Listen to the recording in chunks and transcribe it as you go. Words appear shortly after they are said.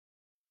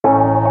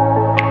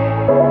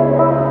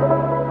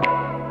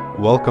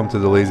Welcome to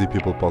the Lazy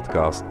People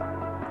Podcast,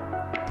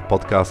 the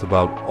podcast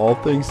about all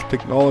things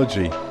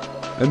technology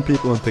and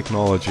people in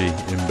technology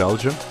in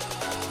Belgium,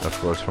 and of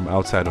course from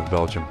outside of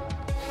Belgium.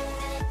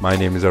 My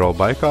name is Errol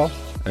Baikal,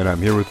 and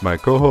I'm here with my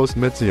co-host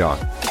Metzian.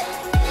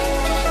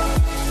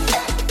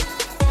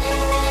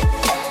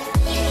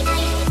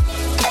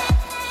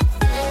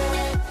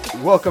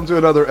 Welcome to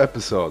another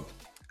episode.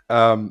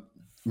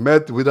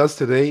 Met with us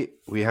today,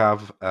 we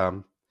have,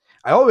 I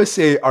always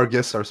say our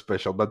guests are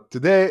special, but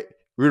today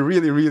we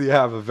really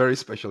have a very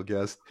special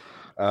guest.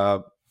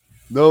 No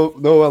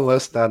one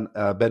less than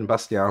Ben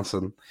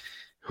Bastiaansen,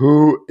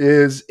 who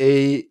is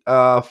a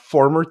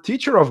former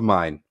teacher of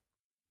mine.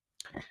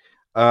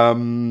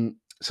 Ben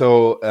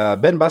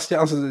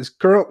Bastiaansen is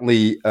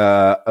currently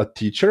a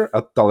teacher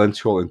at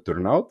Talentschool in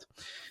Turnhout,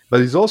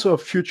 but he's also a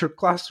future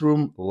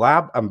classroom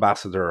lab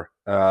ambassador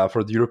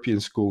for the European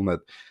Schoolnet.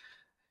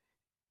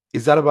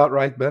 Is that about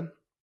right, Ben?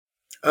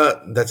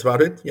 That's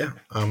about it. Yeah,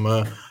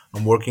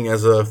 I'm working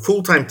as a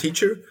full-time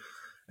teacher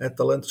at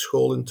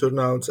Talentschool in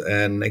Turnhout,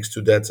 and next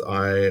to that,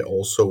 I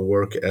also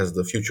work as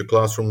the Future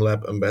Classroom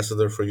Lab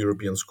ambassador for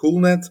European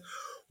Schoolnet,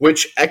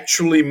 which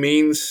actually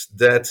means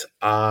that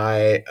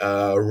I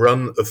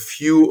run a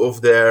few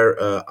of their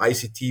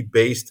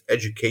ICT-based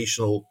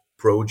educational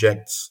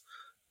projects,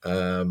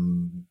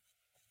 and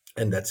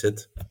that's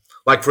it.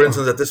 Like, for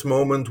instance, at this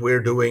moment,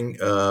 we're doing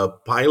a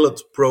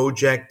pilot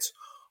project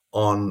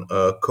on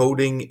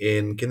coding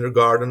in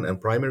kindergarten and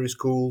primary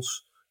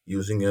schools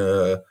using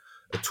a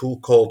tool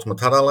called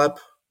Matara Lab.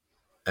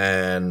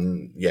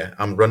 And yeah,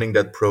 I'm running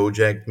that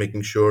project,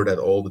 making sure that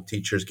all the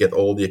teachers get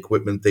all the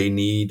equipment they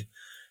need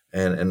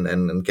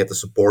and get the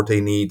support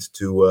they need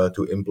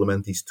to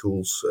implement these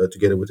tools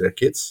together with their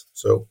kids.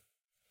 So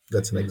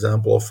that's an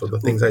example of the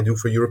things I do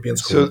for European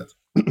Schoolnet.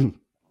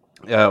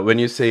 So, when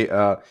you say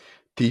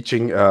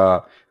teaching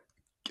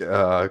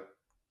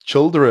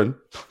children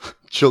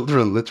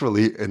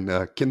literally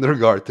in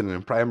kindergarten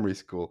and primary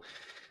school,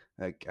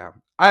 like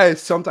I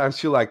sometimes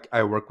feel like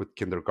I work with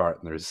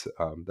kindergartners.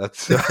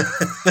 That's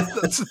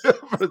that's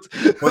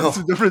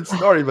a different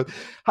story. But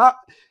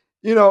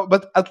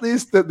but at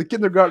least the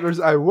kindergartners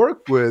I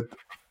work with,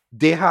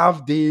 they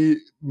have the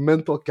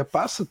mental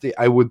capacity.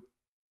 I would,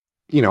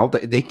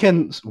 they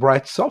can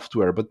write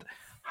software, but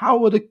how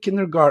would a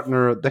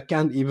kindergartner that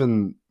can't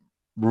even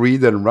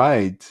read and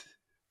write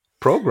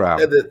program?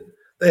 Yeah,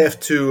 they have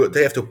to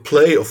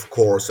play, of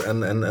course,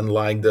 and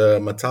like the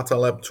Matata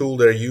Lab tool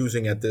they're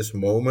using at this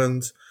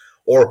moment,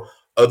 or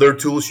other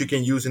tools you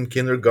can use in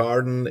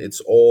kindergarten. It's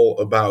all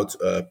about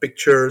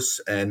pictures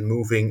and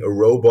moving a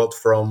robot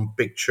from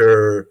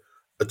picture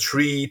a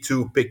tree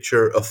to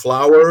picture a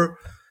flower,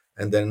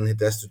 and then it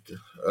has to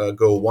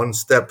go one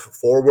step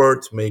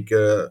forward, make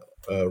a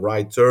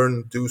right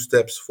turn, 2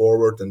 steps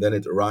forward, and then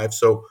it arrives.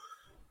 So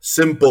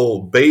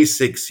simple,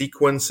 basic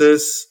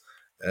sequences.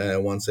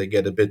 Once they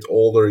get a bit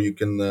older, you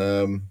can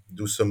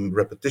do some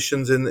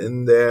repetitions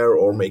in there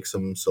or make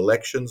some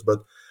selections.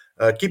 But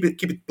keep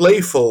it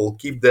playful,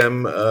 keep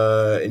them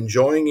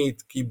enjoying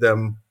it, keep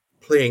them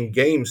playing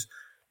games.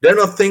 They're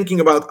not thinking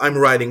about I'm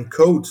writing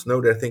code.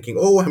 No, they're thinking,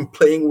 oh, I'm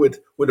playing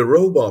with a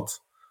robot.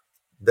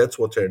 That's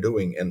what they're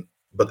doing.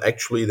 But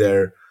actually,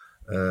 they're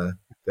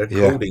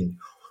coding.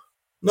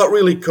 Not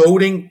really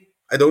coding.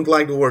 I don't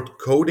like the word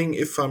coding.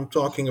 If I'm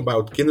talking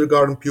about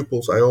kindergarten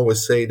pupils, I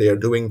always say they are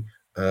doing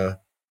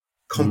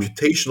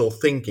computational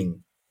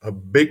thinking. A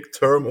big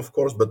term, of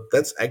course, but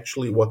that's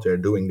actually what they're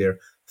doing. They're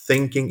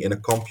thinking in a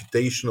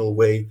computational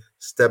way,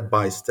 step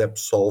by step,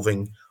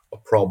 solving a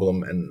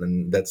problem,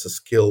 and that's a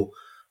skill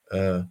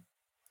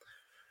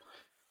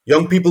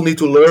young people need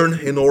to learn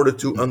in order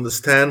to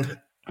understand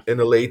in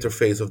a later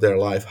phase of their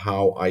life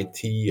how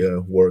IT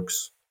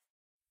works.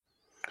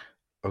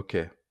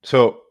 Okay,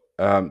 so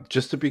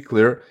just to be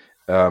clear,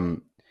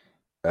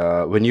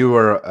 when you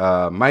were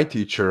my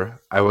teacher,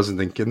 I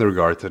wasn't in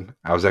kindergarten.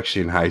 I was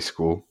actually in high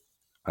school.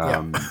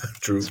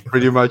 True. It's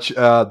pretty much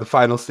the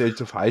final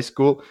stage of high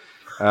school.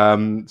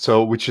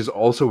 So, which is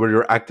also where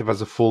you're active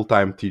as a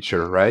full-time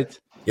teacher, right?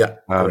 Yeah,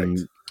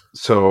 correct.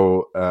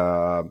 So,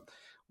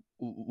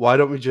 why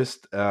don't we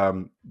just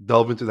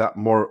delve into that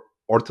more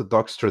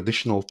orthodox,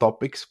 traditional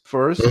topics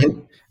first?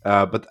 Mm-hmm.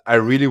 But I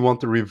really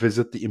want to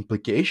revisit the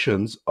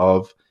implications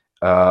of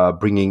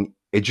bringing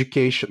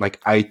education,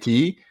 like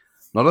IT,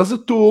 not as a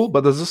tool,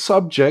 but as a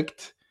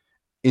subject,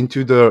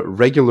 into the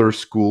regular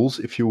schools,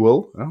 if you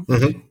will.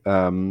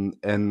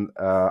 Mm-hmm.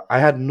 I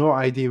had no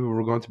idea we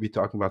were going to be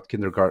talking about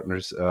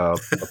kindergartners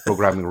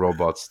programming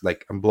robots.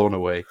 Like, I'm blown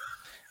away.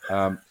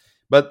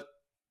 But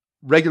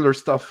regular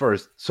stuff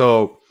first.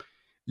 So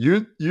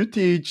you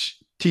teach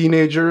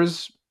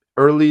teenagers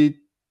early,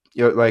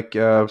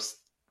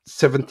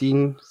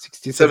 17,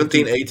 16,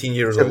 17, 18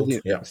 years 17,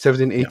 old. Yeah.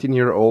 17,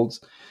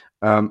 18-year-olds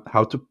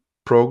how to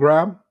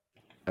program,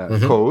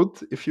 code,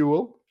 if you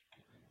will.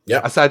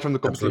 Yeah, aside from the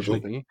computational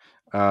absolutely.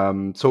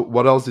 thing. So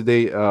what else did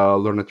they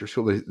learn at your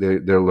school? They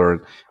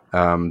learn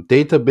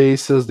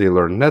databases, they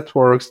learn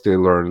networks, they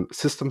learn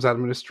systems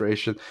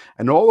administration,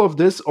 and all of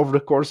this over the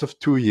course of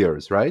 2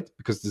 years, right?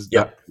 Because this,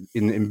 Yeah, that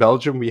in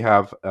Belgium we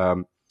have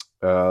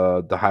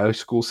the high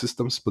school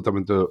systems, put them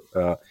into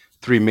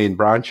three main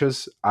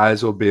branches: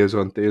 ISO,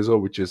 BSO, and TESO,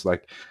 which is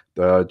like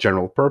the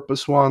general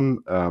purpose one,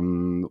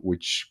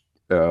 which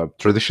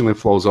traditionally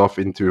flows off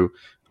into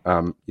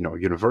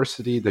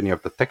university. Then you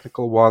have the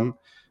technical one,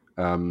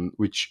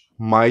 which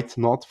might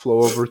not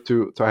flow over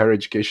to higher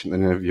education,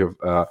 and then you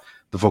have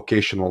the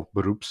vocational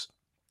beroeps.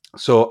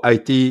 So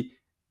IT,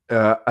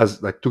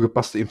 as like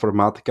toegepaste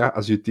informatica,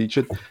 as you teach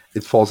it,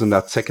 it falls in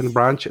that second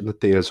branch in the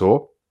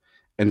TSO,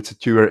 and it's a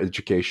two-year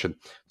education.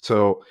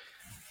 So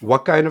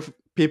what kind of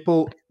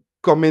people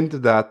come into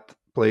that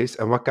place,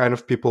 and what kind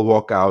of people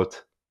walk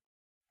out?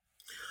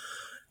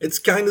 it's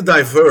kind of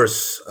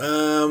diverse.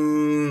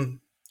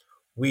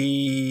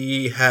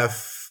 We have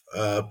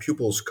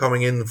pupils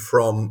coming in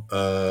from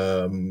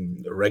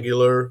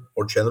regular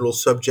or general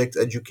subject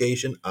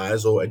education,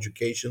 ISO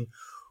education,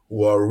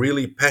 who are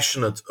really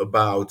passionate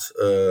about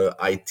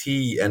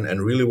IT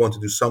and really want to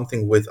do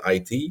something with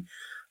IT.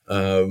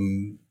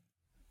 Um,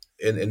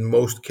 in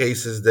most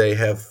cases, they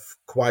have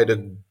quite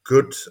a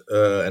good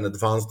and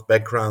advanced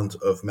background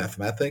of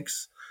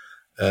mathematics,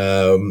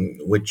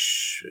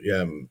 which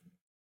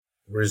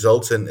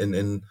results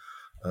in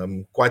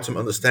quite some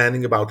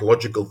understanding about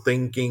logical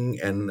thinking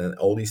and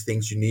all these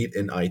things you need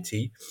in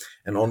IT.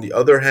 And on the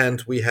other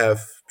hand, we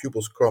have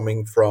pupils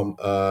coming from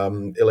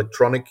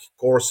electronic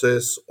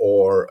courses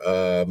or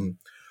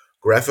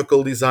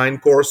graphical design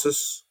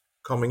courses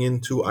coming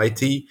into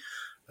IT,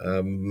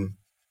 um,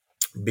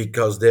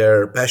 because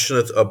they're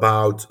passionate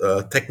about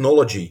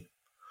technology,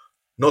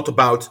 not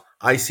about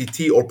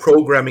ICT or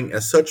programming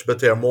as such, but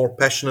they're more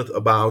passionate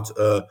about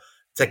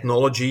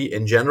technology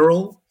in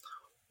general,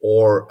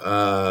 or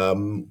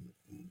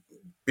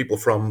people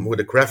from with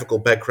a graphical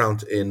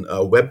background in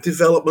web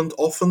development.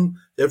 Often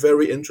they're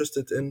very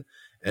interested in,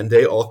 and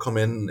they all come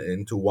in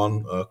into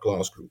one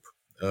class group,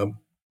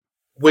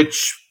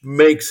 which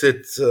makes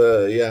it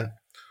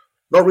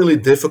not really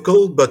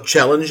difficult but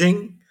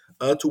challenging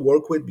to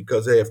work with,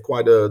 because they have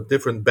quite a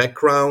different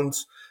background.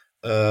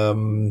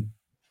 um,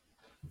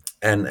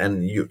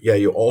 and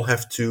you all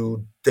have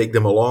to take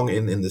them along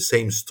in the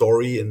same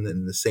story and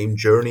in the same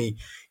journey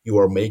you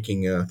are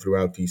making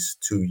throughout these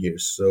 2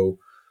 years. So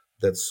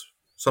that's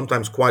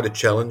sometimes quite a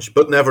challenge,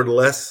 but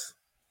nevertheless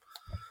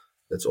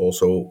that's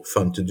also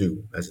fun to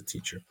do as a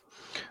teacher.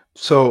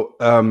 So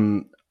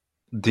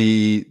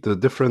the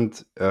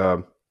different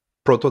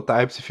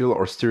prototypes, if you will,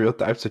 or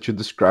stereotypes that you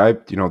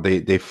described,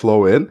 they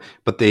flow in,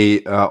 but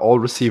they all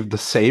receive the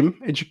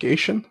same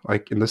education,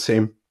 like in the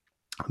same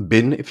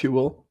bin, if you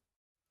will.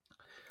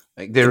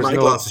 Like In my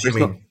classes, you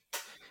mean?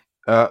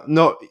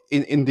 no,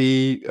 in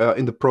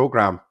the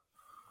program.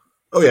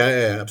 Oh yeah,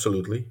 yeah, yeah,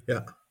 absolutely,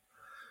 yeah.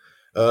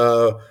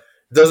 uh,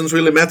 doesn't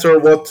really matter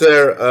what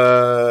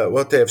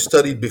they have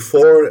studied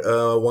before.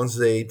 Once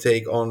they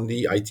take on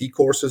the IT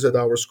courses at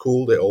our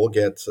school, they all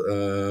get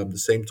the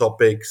same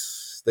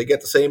topics. They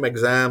get the same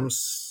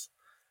exams,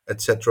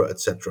 etc.,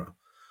 etc.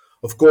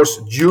 Of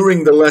course,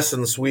 during the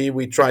lessons,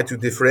 we try to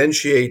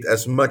differentiate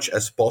as much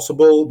as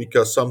possible,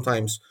 because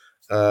sometimes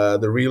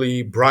the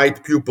really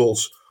bright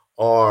pupils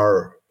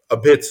are a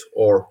bit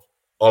or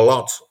a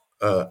lot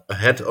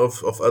ahead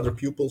of other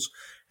pupils.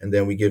 And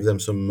then we give them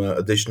some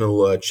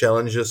additional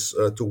challenges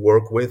to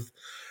work with.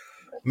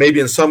 Maybe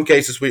in some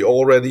cases we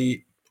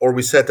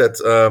said that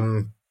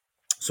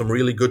some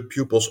really good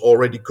pupils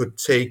already could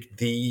take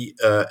the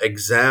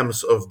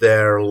exams of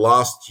their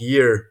last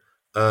year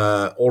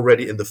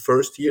already in the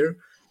first year,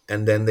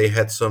 and then they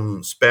had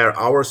some spare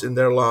hours in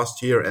their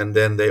last year, and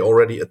then they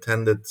already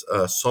attended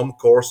some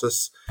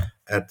courses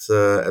at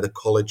a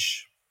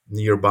college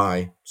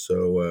nearby.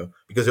 So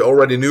because they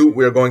already knew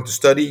we are going to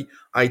study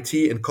IT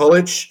in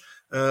college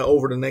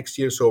over the next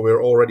year, so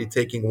we're already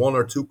taking one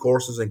or two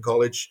courses in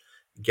college,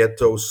 get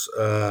those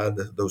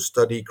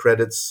study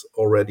credits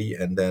already,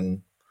 and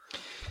then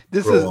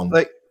This grow is on.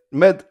 like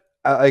Med.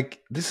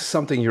 Like this is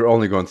something you're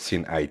only going to see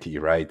in IT,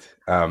 right?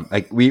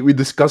 Like we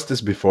discussed this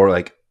before.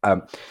 Like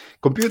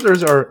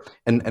computers are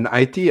and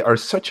IT are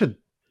such a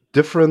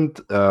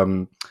different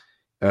um,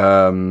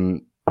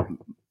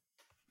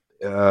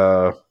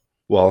 uh,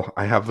 well,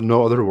 I have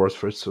no other words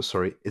for it, so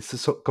sorry.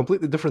 It's a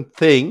completely different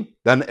thing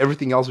than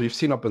everything else we've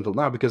seen up until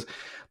now, because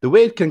the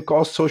way it can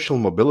cause social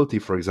mobility,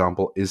 for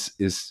example, is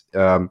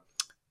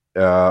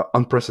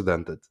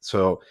unprecedented.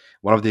 So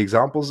one of the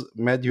examples,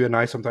 Matt, you and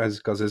I sometimes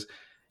discuss is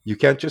you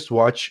can't just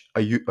watch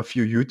a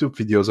few YouTube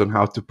videos on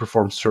how to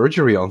perform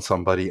surgery on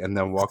somebody and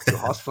then walk to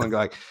hospital and go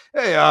like,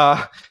 hey,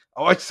 I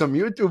watched some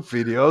YouTube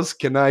videos.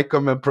 Can I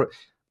come and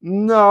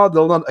no,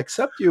 they'll not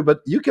accept you, but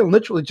you can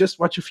literally just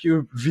watch a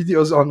few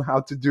videos on how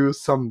to do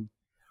some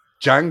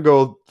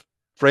Django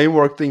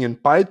framework thing in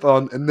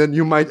Python, and then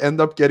you might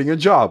end up getting a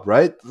job,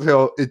 right?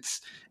 So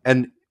it's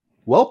and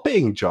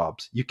well-paying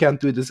jobs. You can't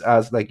do this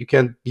as like you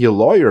can't be a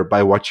lawyer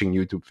by watching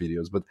YouTube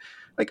videos, but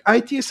like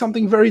IT is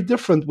something very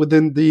different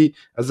within the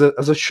as a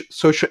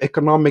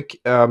socioeconomic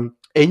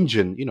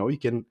engine. You know,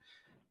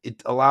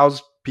 it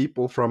allows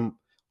people from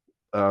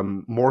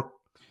more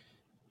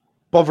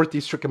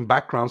poverty-stricken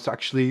backgrounds to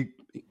actually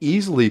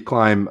easily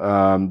climb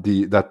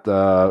the that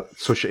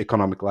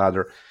socioeconomic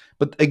ladder.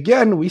 But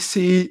again, we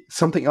see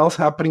something else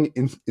happening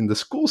in the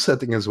school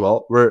setting as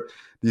well, where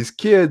these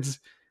kids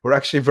who are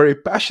actually very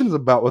passionate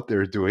about what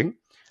they're doing,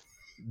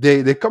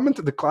 they come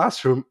into the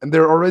classroom and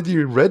they're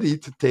already ready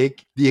to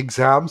take the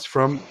exams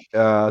from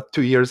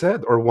 2 years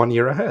ahead or 1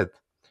 year ahead,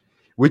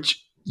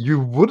 which you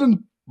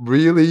wouldn't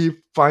really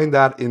find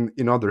that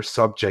in other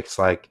subjects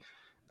like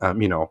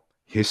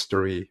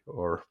history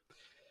or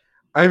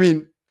I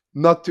mean,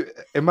 not to.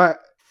 Am I?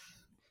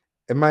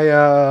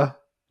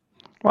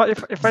 Well,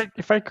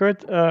 if I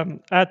could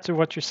add to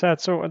what you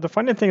said, so the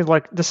funny thing is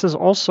like this is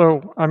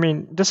also, I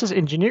mean, this is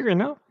engineering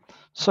now,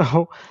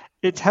 so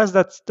it has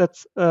that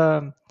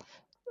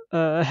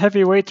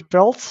heavyweight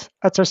belt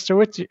attached to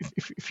it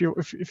if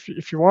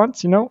you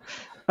want,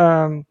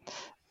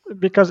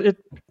 because it,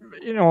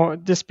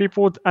 these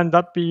people would end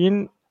up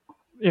being,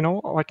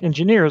 like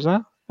engineers,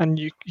 huh? And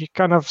you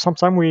kind of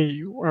sometimes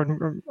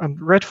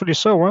and rightfully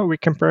so, huh? We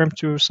compare him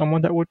to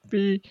someone that would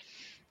be,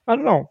 I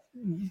don't know,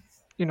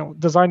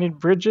 designing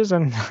bridges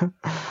and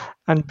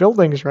and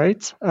buildings,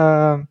 right?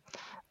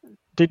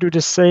 They do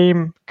the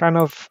same kind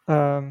of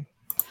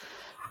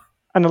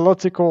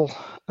analytical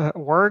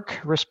work,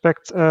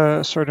 respect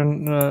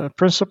certain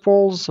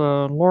principles,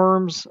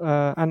 norms,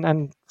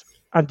 and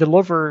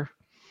deliver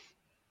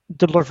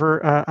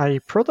a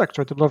product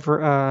or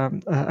deliver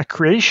a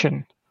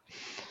creation.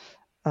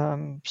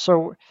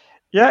 So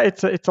yeah,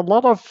 it's a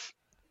lot of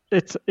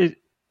it's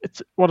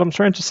what I'm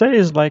trying to say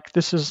is like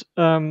this is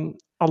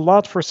a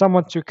lot for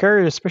someone to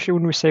carry, especially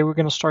when we say we're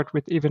going to start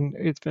with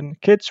even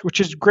kids, which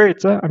is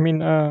great. I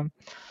mean,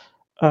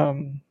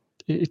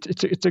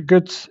 it's a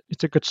good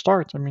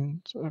start. I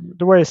mean,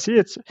 the way I see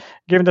it,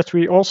 given that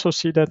we also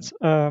see that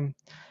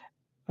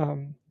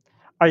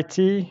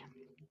IT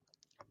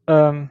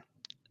well,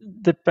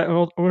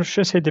 I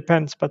should say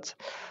depends, but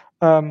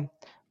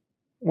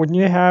when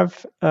you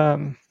have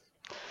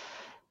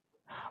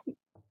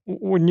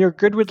when you're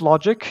good with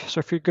logic, so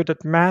if you're good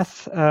at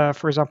math,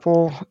 for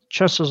example,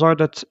 chances are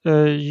that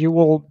you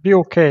will be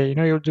okay.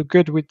 You'll do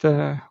good with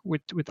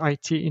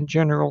IT in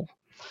general.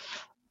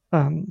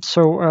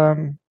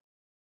 So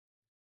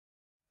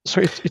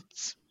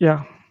it's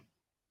yeah.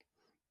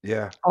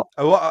 Yeah. Oh.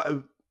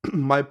 Well,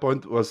 my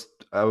point was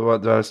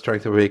what I was trying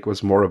to make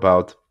was more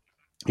about,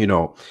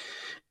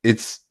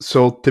 it's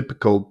so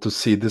typical to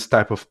see this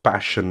type of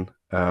passion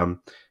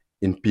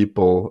in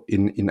people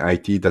in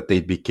IT that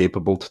they'd be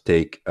capable to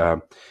take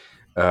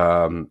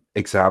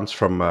exams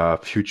from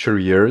future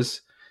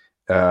years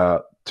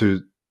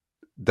to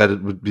that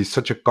it would be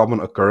such a common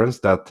occurrence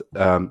that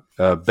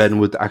Ben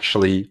would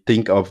actually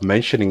think of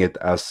mentioning it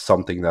as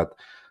something that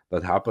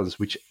happens,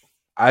 which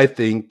I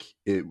think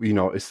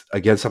is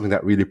again something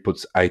that really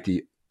puts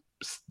IT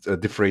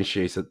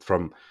differentiates it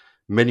from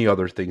many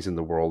other things in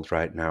the world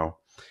right now.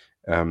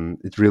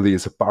 It really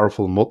is a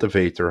powerful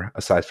motivator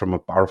aside from a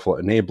powerful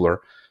enabler.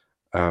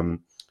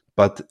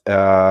 But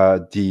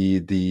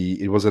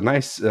it was a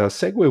nice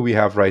segue we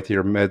have right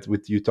here, Med,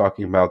 with you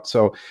talking about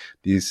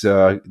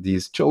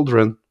these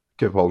children.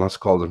 Well, let's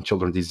call them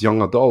children. These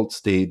young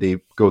adults, they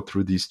go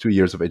through these 2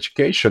 years of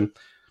education.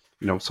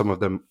 Some of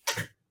them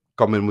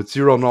come in with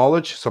zero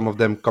knowledge. Some of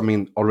them come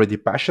in already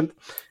passionate,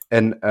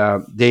 and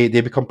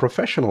they become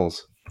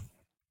professionals.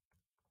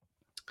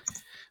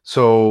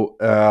 So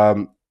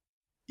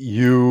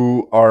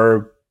you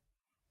are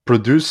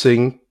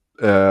producing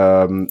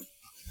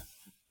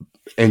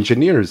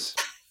engineers.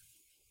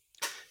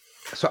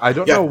 So I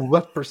don't know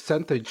what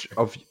percentage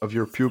of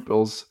your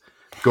pupils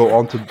go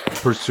on to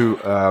pursue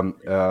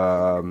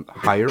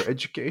higher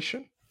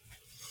education,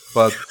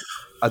 but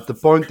at the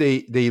point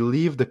they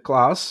leave the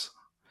class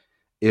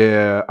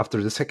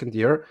after the second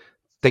year,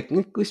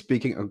 technically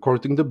speaking,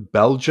 according to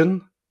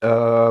Belgian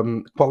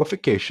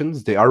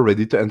qualifications, they are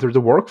ready to enter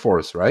the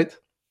workforce, right?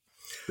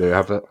 They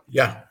have a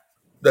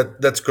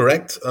That's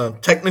correct.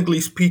 Technically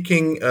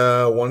speaking,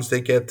 once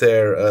they get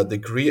their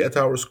degree at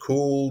our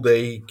school,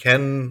 they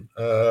can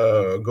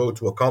go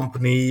to a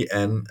company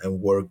and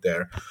work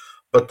there.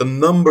 But the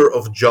number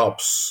of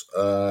jobs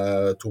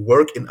to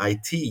work in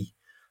IT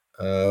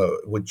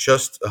with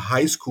just a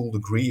high school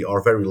degree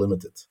are very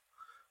limited.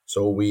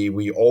 So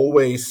we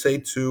always say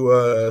to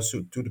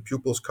the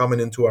pupils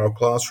coming into our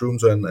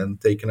classrooms and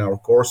taking our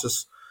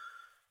courses,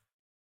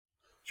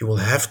 you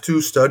will have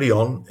to study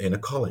on in a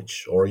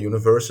college or a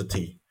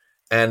university.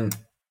 And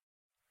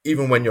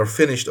even when you're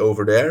finished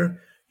over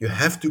there, you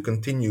have to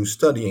continue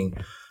studying.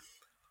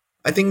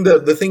 I think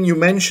the thing you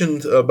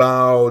mentioned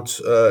about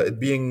it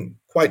being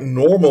quite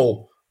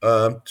normal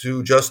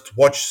to just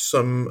watch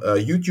some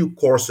YouTube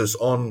courses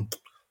on,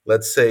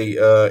 let's say,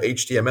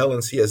 HTML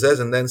and CSS,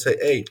 and then say,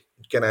 "Hey,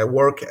 can I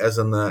work as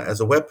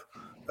a web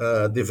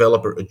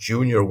developer, a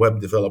junior web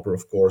developer,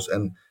 of course,"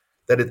 and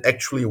that it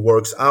actually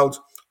works out,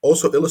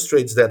 also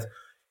illustrates that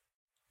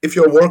if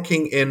you're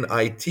working in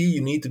IT,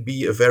 you need to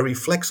be a very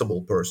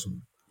flexible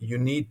person. You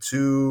need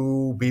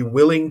to be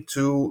willing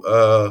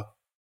to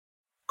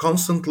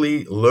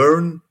constantly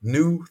learn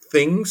new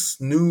things,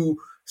 new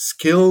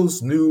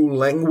skills, new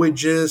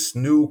languages,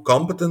 new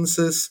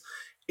competences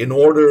in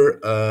order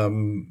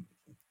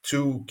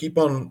to keep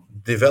on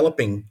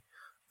developing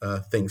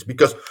things.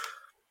 Because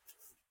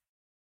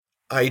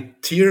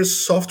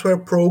ITers, software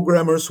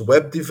programmers,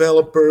 web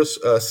developers,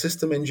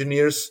 system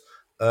engineers,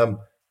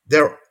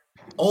 they're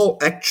all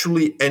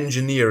actually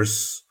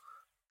engineers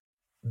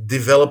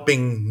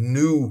developing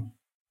new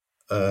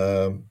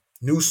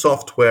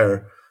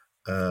software,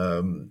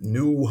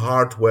 new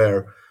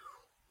hardware.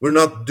 We're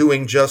not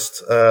doing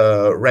just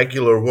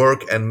regular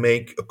work and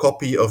make a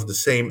copy of the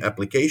same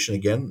application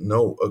again.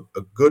 No,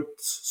 a good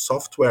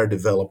software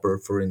developer,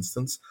 for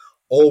instance,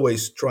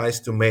 always tries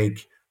to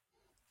make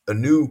a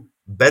new,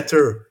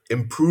 better,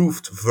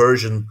 improved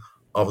version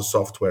of a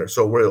software.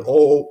 So we're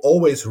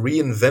always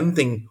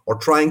reinventing or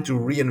trying to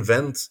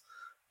reinvent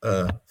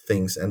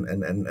things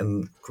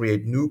and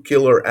create new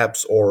killer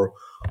apps or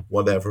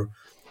whatever.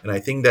 And I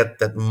think that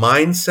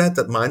mindset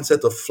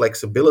of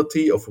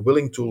flexibility, of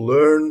willing to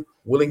learn,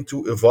 willing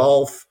to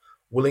evolve,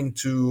 willing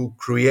to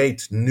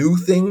create new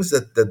things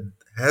that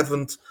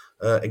haven't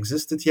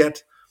existed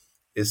yet,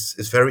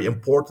 is very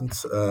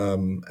important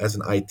as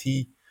an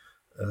IT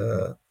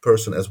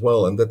person as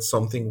well. And that's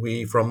something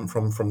we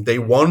from day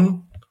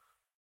one,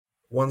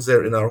 once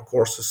they're in our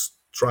courses,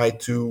 try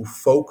to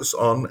focus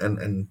on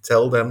and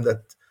tell them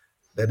that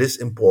that is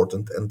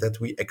important and that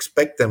we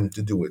expect them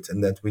to do it,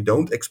 and that we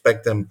don't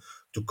expect them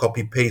to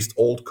copy paste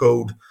old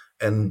code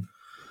and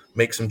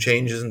make some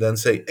changes and then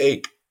say,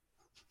 hey,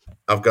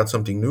 I've got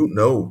something new.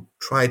 No,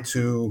 try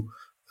to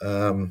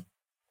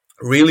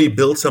really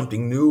build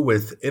something new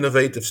with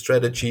innovative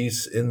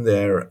strategies in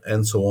there,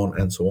 and so on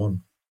and so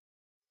on.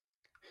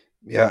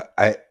 Yeah,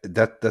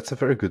 that's a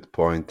very good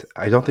point.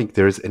 I don't think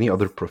there's any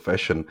other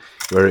profession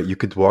where you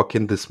could walk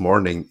in this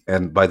morning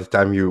and by the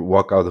time you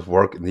walk out of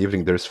work in the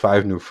evening, there's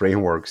 5 new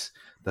frameworks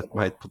that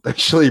might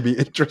potentially be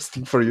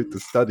interesting for you to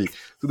study.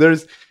 So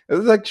it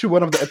was actually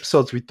one of the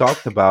episodes we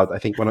talked about. I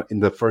think one in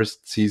the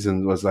first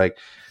season was like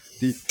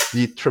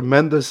the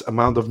tremendous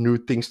amount of new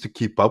things to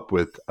keep up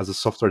with as a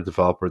software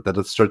developer. That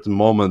at a certain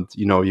moment,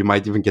 you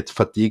might even get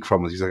fatigue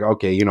from it. He's like,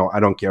 okay, I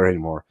don't care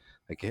anymore.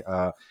 Like,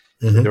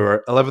 there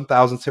were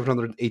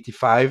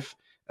 11,785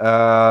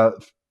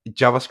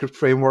 JavaScript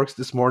frameworks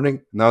this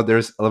morning. Now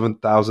there's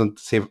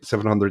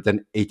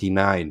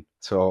 11,789.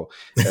 So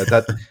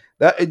that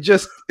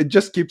it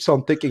just keeps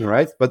on ticking,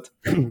 right? But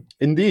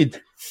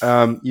indeed,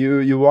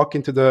 you walk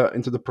into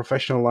the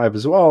professional life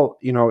as well.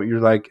 You're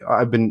like,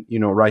 I've been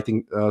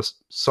writing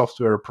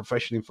software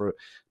professionally for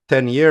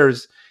 10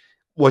 years.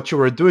 What you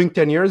were doing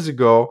 10 years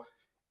ago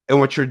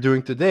and what you're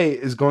doing today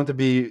is going to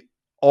be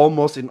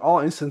almost in all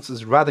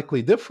instances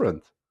radically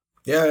different.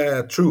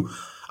 Yeah, true.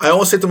 I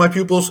always say to my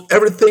pupils,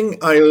 everything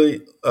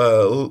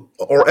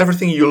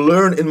everything you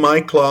learn in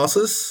my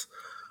classes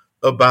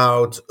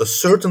about a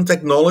certain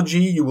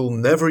technology you will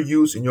never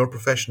use in your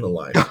professional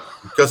life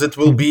because it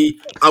will be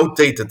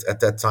outdated at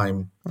that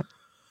time.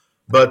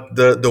 But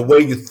the way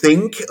you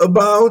think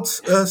about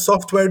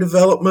software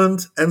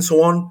development and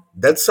so on,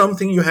 that's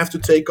something you have to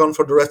take on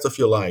for the rest of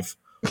your life.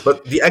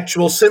 But the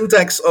actual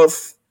syntax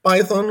of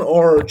Python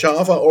or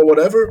Java or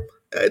whatever,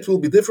 it will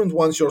be different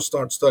once you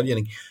start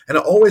studying. And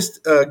I always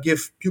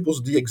give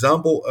pupils the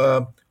example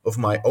of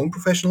my own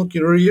professional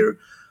career.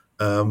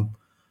 I'm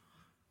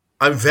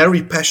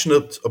very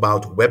passionate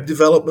about web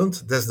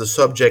development. That's the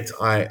subject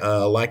I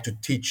like to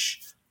teach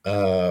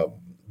the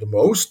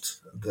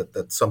most.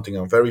 That's something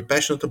I'm very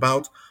passionate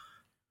about.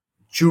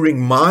 During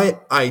my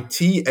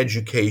IT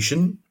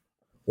education,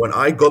 when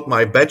I got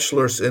my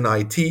bachelor's in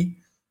IT,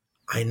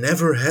 I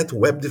never had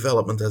web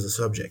development as a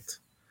subject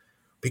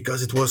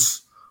because it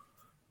was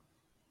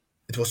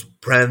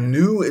brand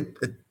new.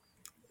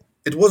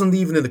 It wasn't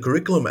even in the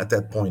curriculum at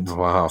that point.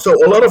 Wow. So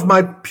a lot of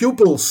my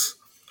pupils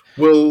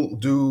will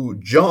do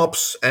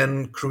jobs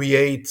and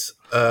create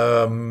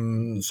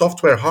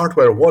software,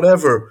 hardware,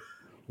 whatever,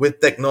 with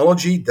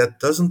technology that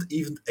doesn't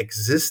even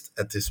exist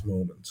at this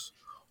moment.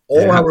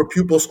 All our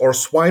pupils are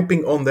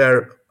swiping on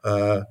their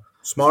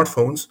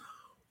smartphones.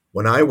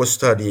 When I was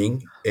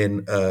studying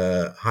in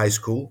high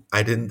school,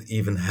 I didn't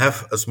even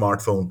have a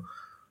smartphone.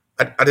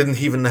 I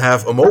didn't even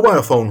have a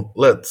mobile phone,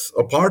 let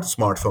apart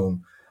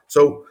smartphone.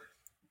 So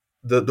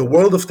the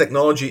world of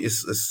technology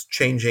is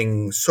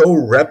changing so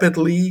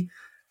rapidly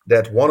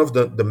that one of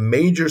the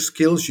major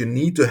skills you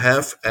need to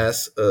have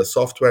as a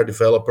software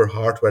developer,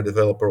 hardware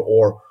developer,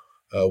 or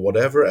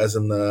whatever, as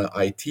an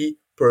IT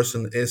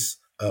person, is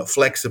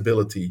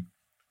flexibility,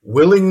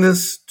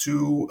 willingness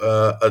to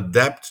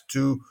adapt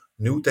to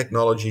new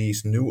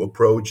technologies, new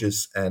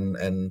approaches,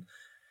 and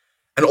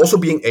also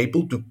being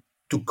able to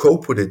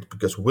cope with it.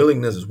 Because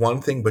willingness is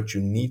one thing, but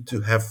you need to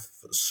have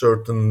a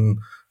certain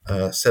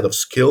set of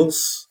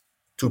skills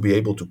to be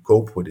able to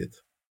cope with it.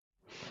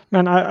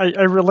 Man,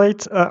 I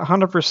relate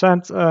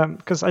 100%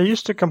 because I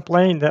used to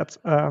complain that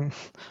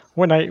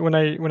when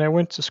I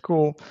went to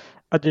school,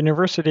 at the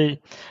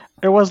university,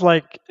 it was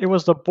like it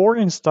was the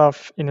boring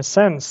stuff in a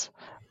sense.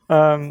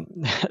 Um,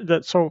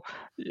 that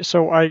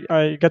so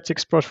I got to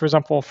expose. For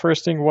example,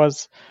 first thing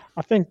was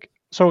I think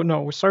so.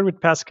 No, we started with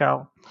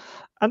Pascal,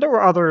 and there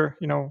were other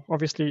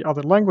obviously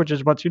other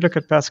languages. But you look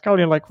at Pascal,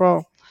 you're like,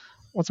 well,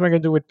 what am I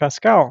going to do with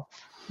Pascal?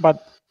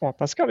 But well,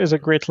 Pascal is a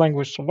great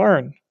language to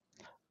learn.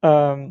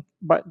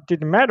 But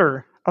didn't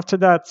matter after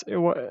that.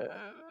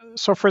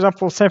 So, for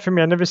example, same for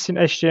me. I never seen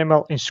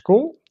HTML in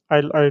school.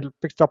 I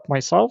picked up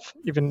myself,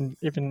 even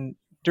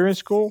during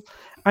school.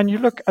 And you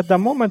look at the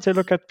moment. I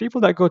look at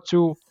people that go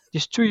to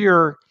these two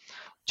year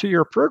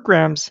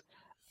programs,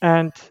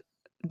 and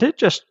they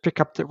just pick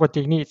up what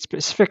they need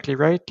specifically,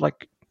 right?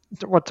 Like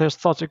what they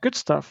thought are good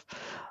stuff.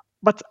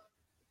 But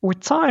with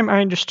time,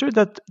 I understood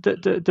that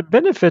the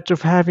benefit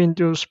of having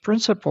those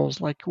principles,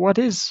 like what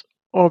is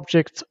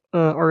object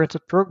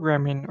oriented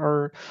programming,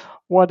 or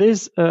what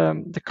is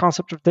the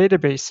concept of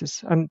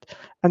databases,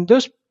 and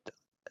those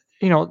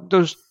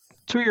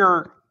 2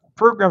 year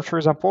programs, for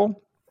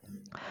example,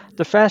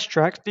 the fast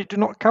tracks, they do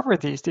not cover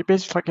these. They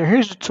basically like,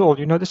 here's the tool,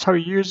 this is how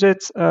you use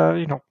it,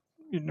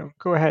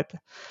 go ahead.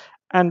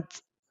 And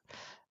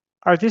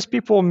are these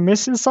people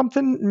missing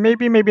something?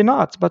 Maybe, maybe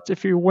not. But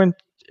if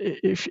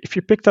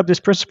you picked up these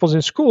principles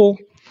in school,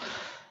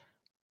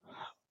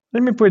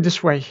 let me put it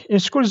this way: in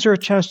school, is there a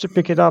chance to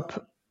pick it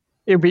up?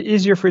 It'll be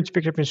easier for you to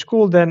pick it up in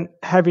school than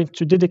having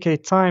to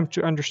dedicate time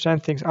to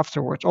understand things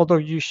afterwards. Although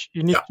you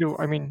need Yeah. to,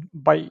 I mean,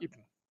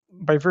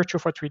 by virtue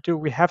of what we do,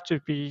 we have to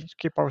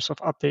keep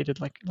ourselves updated,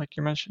 like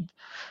you mentioned.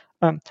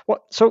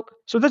 So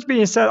that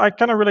being said, I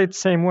kind of relate the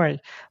same way.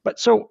 But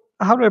so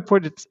how do I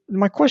put it?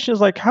 My question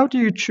is like, how do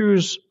you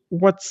choose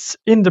what's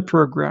in the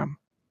program?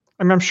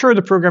 I mean, I'm sure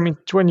the program in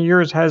 20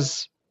 years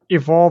has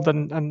evolved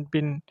and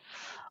been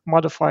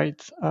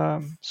modified.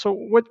 So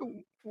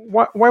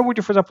why would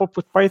you, for example,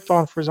 put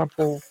Python, for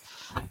example,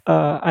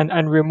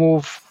 and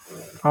remove,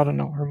 I don't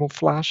know, remove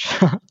Flash?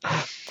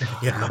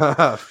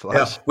 Yeah.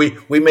 Flash.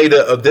 We made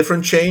a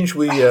different change.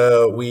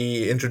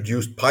 We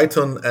introduced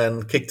Python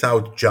and kicked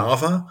out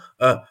Java.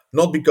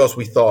 Not because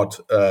we thought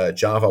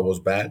Java was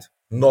bad,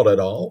 not at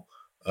all,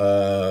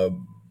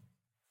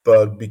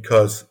 but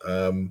because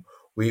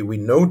we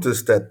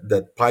noticed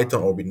that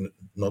Python, or we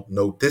not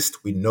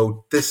noticed, we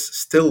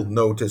still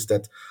notice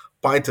that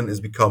Python has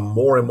become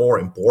more and more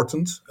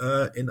important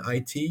in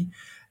IT.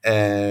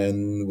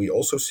 And we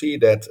also see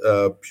that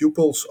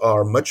pupils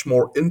are much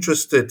more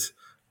interested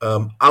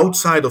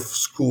outside of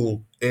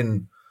school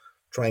in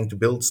trying to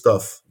build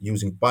stuff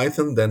using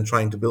Python than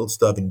trying to build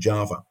stuff in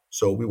Java.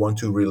 So we want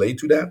to relate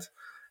to that.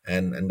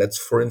 And that's,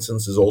 for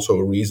instance, is also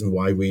a reason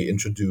why we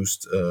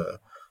introduced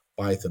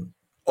Python.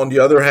 On the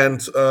other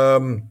hand,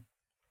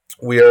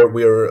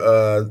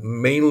 we're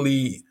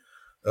mainly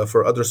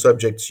for other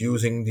subjects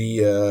using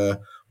the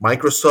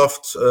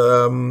Microsoft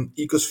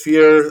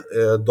ecosphere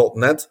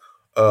 .NET.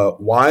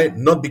 Why?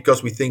 Not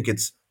because we think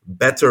it's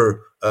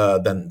better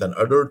than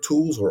other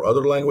tools or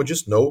other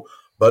languages, no,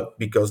 but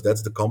because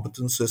that's the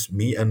competences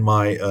me and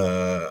my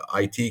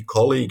IT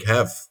colleague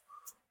have.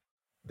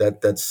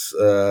 That's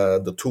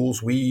the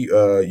tools we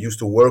used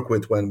to work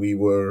with when we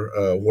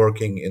were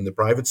working in the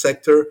private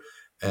sector,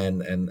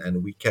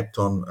 and we kept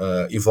on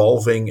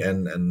evolving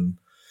and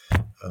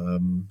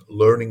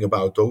learning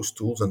about those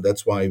tools, and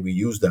that's why we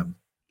use them.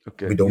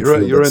 Okay, We don't you're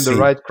feel you're that in the C.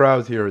 right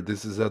crowd here.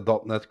 This is a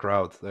 .NET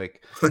crowd.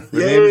 Like, rename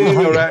the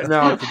show Yay! right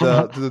now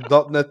to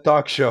the .NET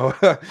Talk Show.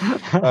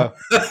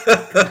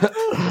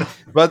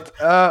 But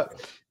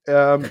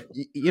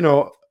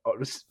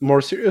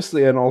more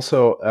seriously, and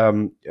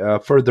also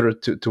further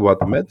to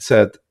what Med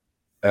said,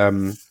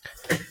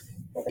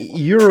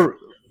 you're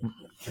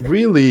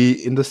really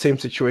in the same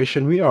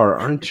situation we are,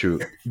 aren't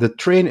you? The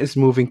train is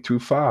moving too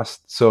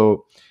fast,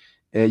 so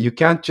you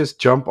can't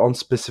just jump on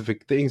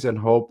specific things and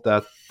hope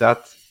that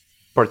that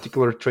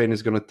particular train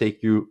is going to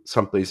take you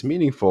someplace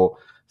meaningful.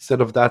 Instead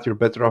of that, you're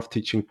better off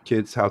teaching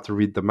kids how to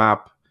read the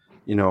map,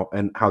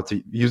 and how to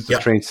use the Yeah.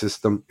 train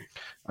system.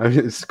 I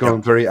mean, it's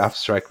going very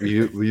abstract. We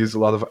use a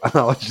lot of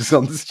analogies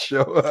on this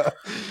show.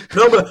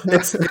 No, but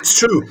it's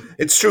true.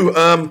 It's true.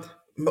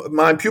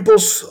 My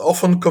pupils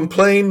often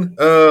complain,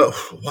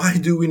 why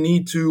do we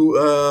need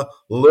to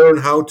learn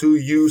how to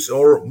use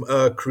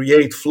or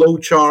create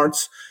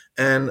flowcharts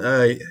and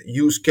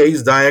use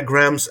case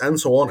diagrams and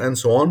so on and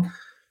so on?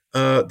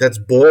 That's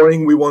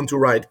boring. We want to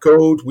write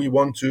code. We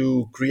want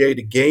to create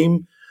a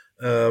game.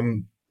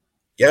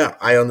 Yeah,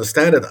 I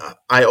understand it.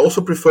 I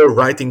also prefer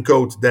writing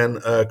code than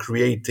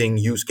creating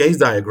use case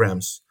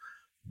diagrams.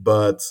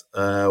 But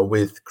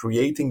with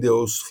creating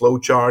those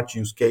flowchart,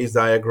 use case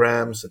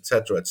diagrams,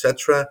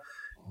 etc.,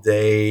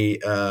 they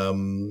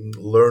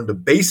learn the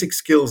basic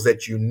skills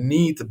that you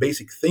need, the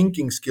basic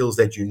thinking skills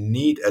that you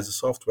need as a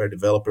software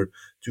developer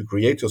to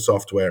create your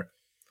software.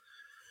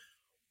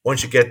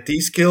 Once you get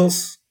these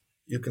skills,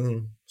 you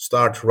can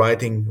start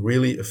writing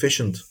really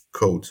efficient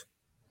code.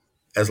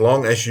 As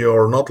long as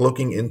you're not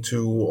looking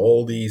into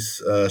all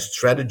these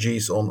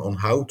strategies on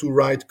how to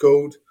write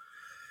code,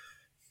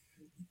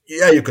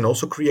 yeah, you can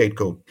also create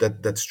code.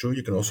 That's true.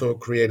 You can also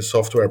create a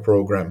software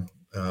program.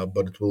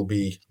 but it will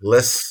be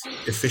less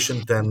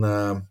efficient than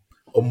a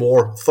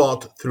more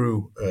thought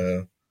through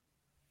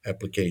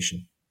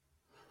application.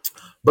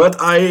 But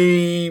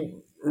I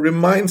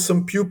remind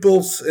some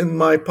pupils in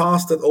my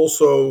past that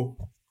also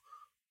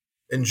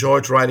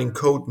enjoyed writing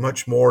code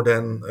much more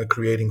than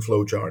creating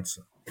flowcharts.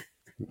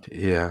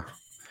 Yeah,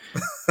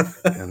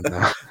 and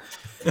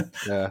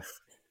yeah,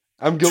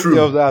 I'm guilty of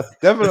True. that,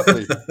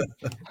 definitely.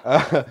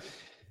 Uh,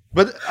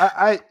 but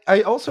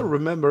I also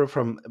remember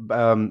from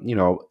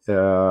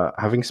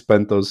having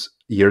spent those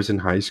years in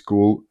high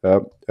school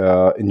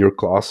in your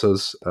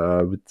classes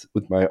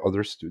with my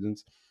other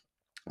students.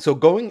 So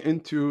going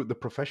into the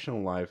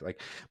professional life,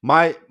 like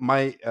my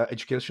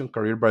education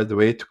career, by the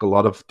way, took a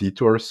lot of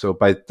detours. So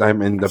by the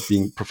time I ended up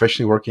being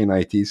professionally working in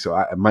IT, so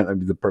I might not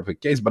be the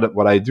perfect case, but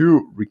what I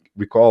do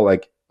recall,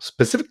 like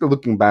specifically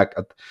looking back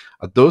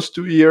at those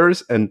 2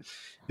 years, and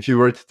if you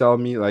were to tell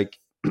me like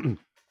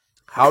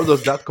how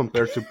does that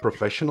compare to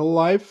professional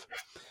life?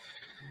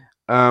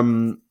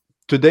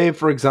 Today,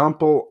 for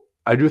example,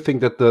 I do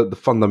think that the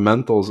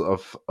fundamentals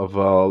of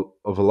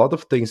a lot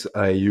of things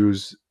I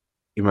use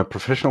in my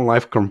professional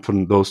life come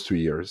from those 2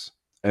 years,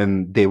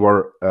 and they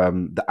were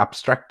the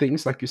abstract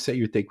things, like you say,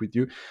 you take with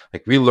you.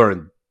 Like we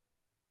learned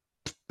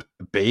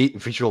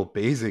Visual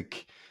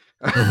Basic.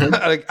 Mhm.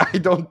 Like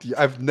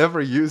I've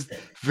never used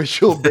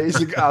Visual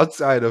Basic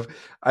outside of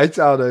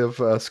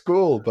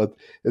school, but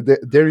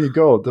there you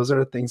go. Those are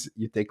the things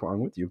you take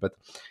along with you. But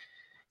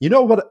you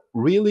know what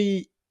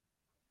really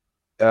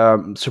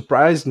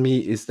surprised me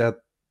is that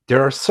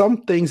there are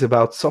some things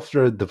about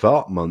software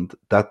development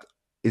that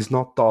is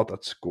not taught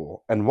at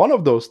school. And one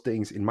of those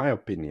things, in my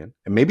opinion,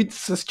 and maybe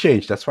this has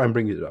changed, that's why I'm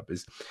bringing it up,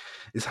 is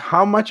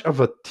how much of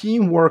a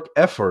teamwork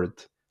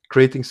effort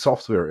creating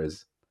software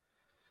is.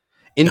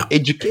 In Yeah.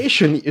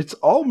 education, it's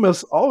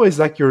almost always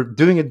like you're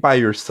doing it by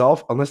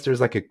yourself, unless there's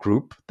like a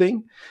group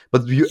thing.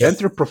 But you Yes.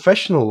 enter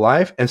professional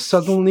life, and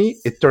suddenly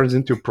it turns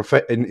into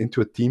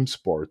into a team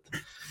sport.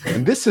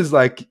 And this is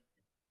like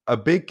a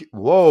big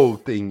whoa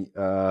thing.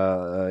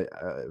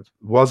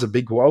 Was a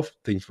big wow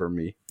thing for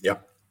me. Yeah.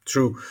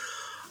 True.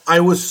 I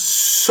was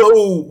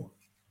so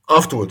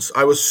afterwards.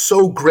 I was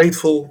so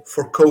grateful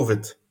for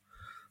COVID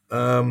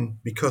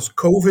because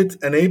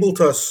COVID enabled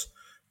us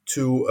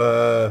to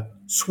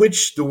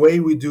switch the way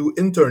we do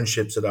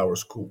internships at our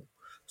school.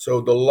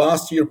 So the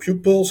last year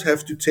pupils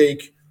have to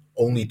take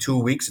only 2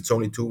 weeks. It's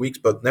only 2 weeks,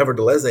 but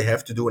nevertheless, they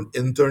have to do an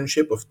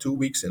internship of 2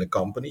 weeks in a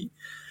company.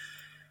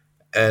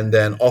 And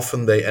then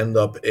often they end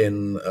up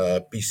in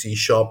PC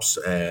shops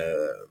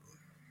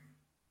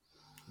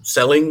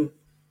selling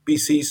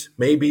PCs,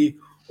 maybe,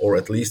 or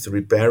at least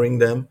repairing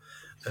them,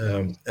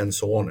 and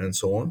so on and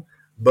so on.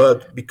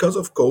 But because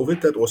of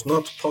COVID, that was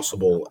not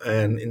possible.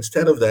 And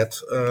instead of that,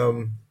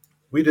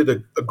 we did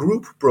a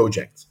group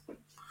project.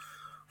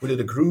 We did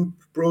a group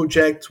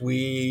project.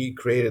 We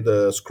created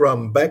a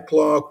Scrum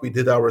backlog. We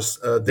did our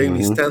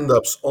daily Hmm.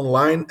 stand-ups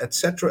online,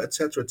 etc.,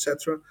 etc.,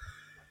 etc.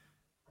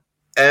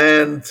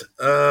 And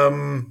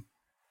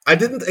I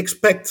didn't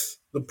expect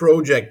the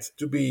project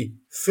to be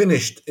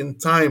finished in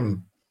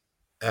time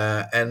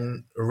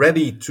and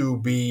ready to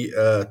be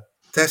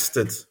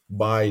tested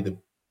by the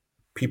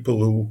people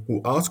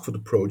who ask for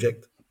the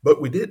project.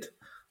 But we did.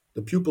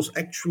 The pupils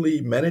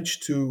actually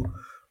managed to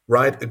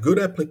write a good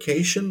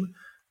application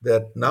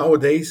that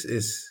nowadays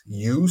is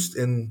used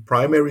in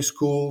primary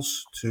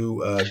schools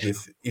to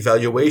give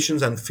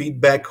evaluations and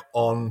feedback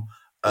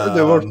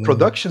There was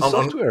production on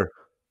software.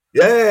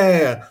 yeah, yeah, yeah,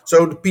 yeah.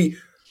 So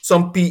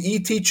some PE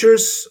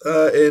teachers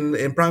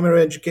in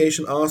primary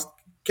education asked,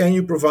 "Can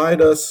you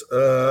provide us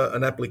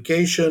an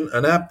application,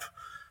 an app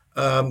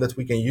that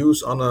we can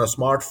use on a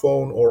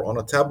smartphone or on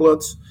a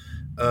tablet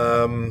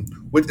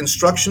with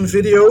instruction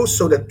videos,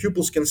 so that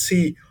pupils can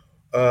see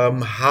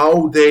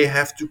how they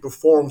have to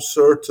perform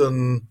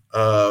certain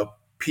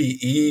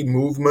PE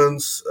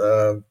movements,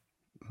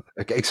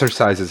 Like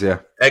exercises, yeah.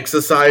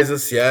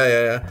 exercises, yeah,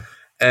 yeah, yeah.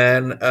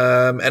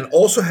 And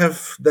also have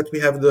that we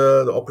have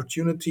the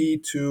opportunity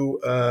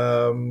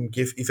to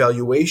give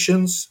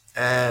evaluations,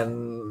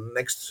 and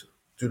next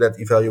to that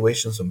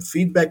evaluation some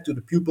feedback to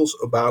the pupils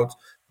about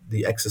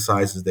the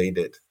exercises they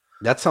did.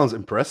 That sounds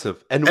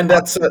impressive. And And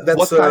that's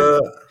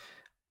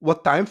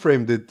what time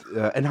frame did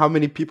and how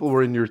many people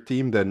were in your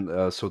team then,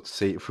 so to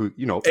say? If we,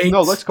 no,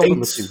 let's call them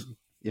eight. a team.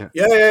 Yeah.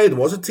 Yeah, yeah, it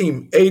was a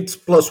team, 8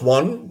 plus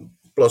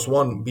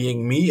one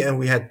being me, and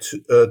we had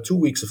 2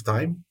 weeks of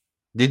time.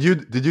 Did you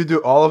do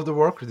all of the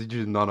work, or did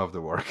you do none of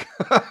the work?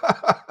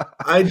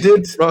 I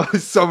did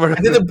Somewhere.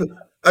 I did a,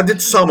 I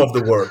did some of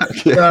the work.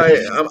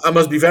 Yeah. I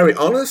must be very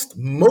honest.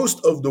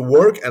 Most of the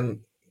work and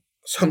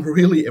some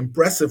really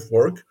impressive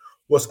work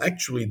was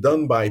actually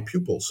done by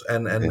pupils,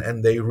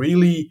 and they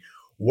really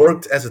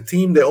worked as a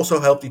team. They also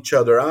helped each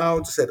other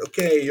out. Said,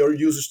 "Okay, your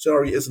user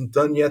story isn't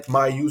done yet.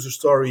 My user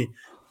story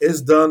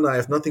is done. I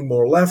have nothing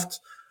more left."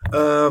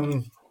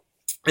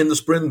 In the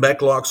sprint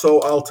backlog, so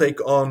I'll take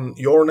on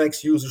your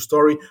next user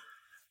story.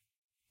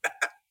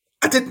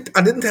 I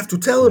didn't have to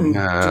tell him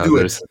to do it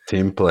There's a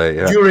team play.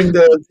 Yeah. during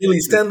the daily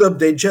stand up.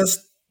 They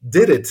just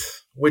did it,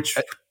 which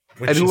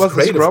And who is was the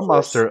great, of Scrum course.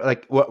 Master?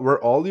 Like,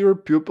 were all your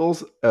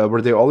pupils,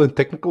 were they all in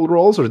technical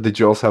roles, or did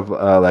you also have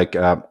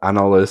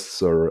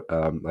analysts or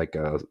like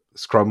a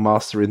Scrum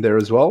Master in there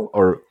as well?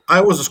 Or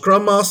I was a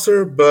Scrum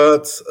Master,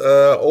 but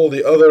all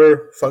the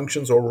other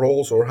functions or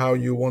roles, or how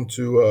you want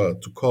to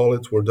call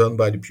it, were done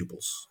by the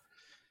pupils.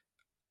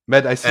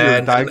 Matt, I see you're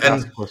and dying and to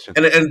ask and a question.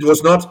 and it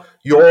was not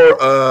you're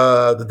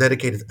the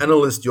dedicated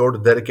analyst, you're the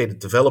dedicated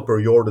developer,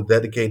 you're the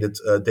dedicated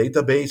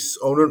database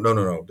owner.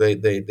 No.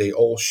 They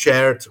all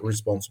shared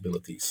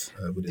responsibilities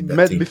within that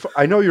Matt, team. before,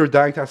 I know you're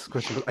dying to ask a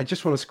question, but I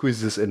just want to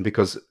squeeze this in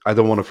because I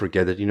don't want to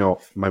forget it. You know,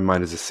 my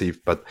mind is a sieve.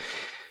 But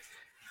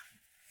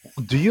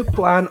do you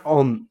plan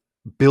on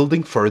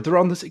building further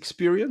on this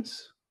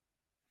experience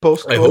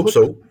post-COVID? I hope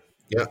so.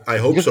 Yeah, I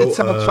hope Because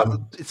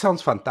so. it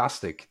sounds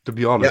fantastic, to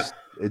be Yeah, honest.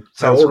 It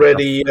I sounds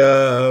already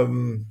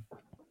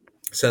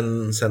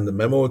send a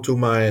memo to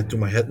my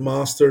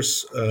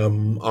headmasters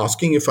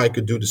asking if I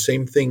could do the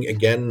same thing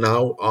again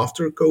now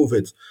after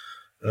COVID.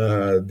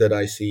 That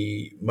I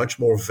see much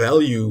more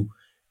value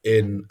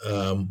in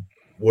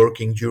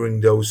working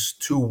during those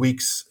 2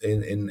 weeks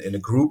in a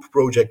group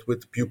project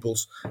with the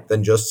pupils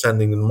than just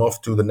sending them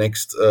off to the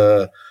next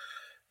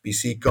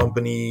PC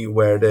company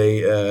where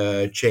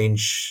they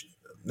change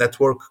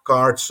network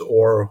cards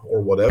or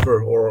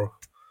whatever, or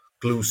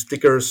glue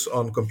stickers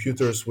on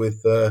computers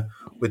with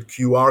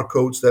QR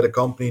codes that a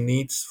company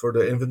needs for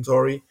the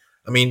inventory.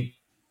 I mean,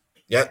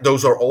 yeah,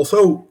 those are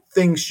also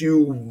things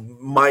you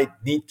might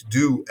need to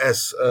do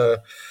as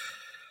a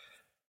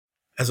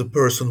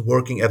person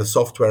working at a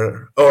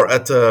software or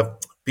at a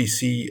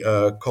PC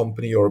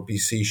company or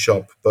PC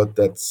shop, but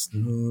that's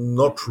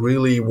not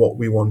really what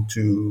we want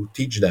to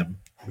teach them.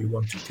 We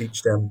want to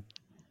teach them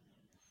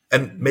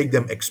and make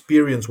them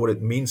experience what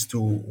it means to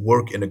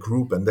work in a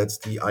group, and that's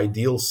the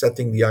ideal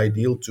setting, the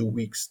ideal 2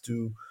 weeks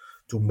to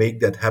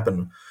make that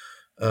happen.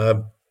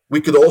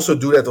 We could also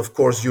do that, of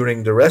course,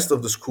 during the rest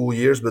of the school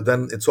years, but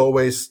then it's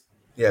always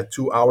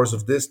 2 hours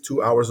of this,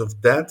 2 hours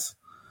of that,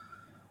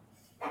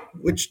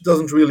 which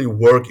doesn't really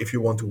work if you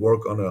want to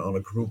work on a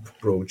group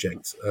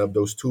project.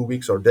 Those 2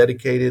 weeks are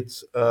dedicated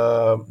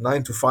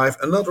 9 to 5,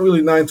 and not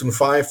really 9 to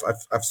 5.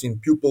 I've seen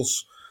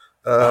pupils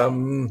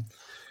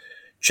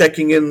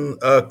checking in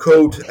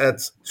code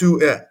at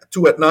 2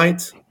 at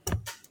night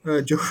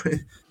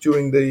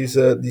during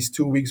these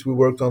 2 weeks we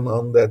worked on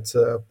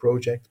that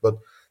project. But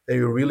then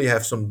you really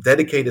have some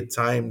dedicated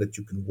time that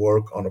you can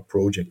work on a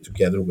project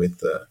together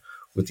with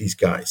these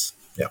guys.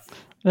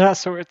 Yeah,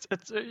 so it's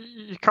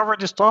you covered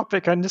this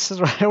topic, and this is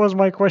that was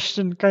my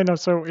question, kind of.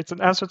 So it's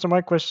an answer to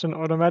my question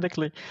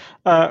automatically.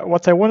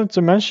 What I wanted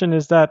to mention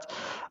is that,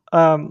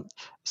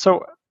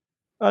 so,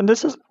 and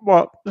this is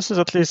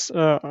at least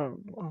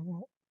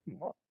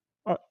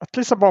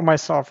about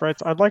myself,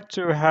 right? I'd like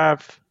to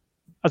have,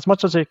 as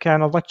much as I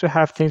can, I'd like to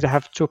have things that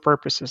have two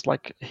purposes,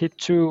 like hit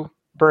two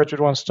birds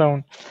with one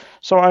stone.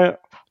 So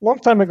long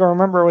time ago, I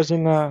remember I was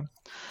in a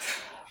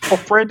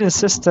operating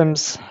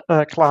systems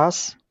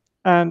class,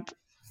 and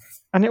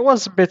it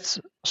was a bit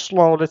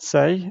slow, let's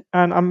say.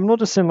 And I'm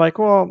noticing, like,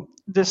 well,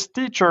 this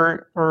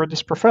teacher or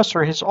this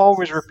professor, he's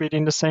always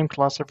repeating the same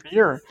class every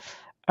year.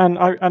 And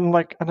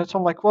it's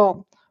all like,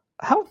 well,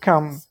 how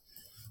come,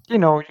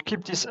 you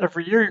keep this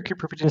every year, you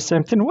keep repeating the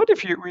same thing? What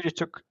if you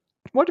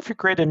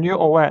create a new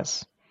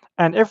OS,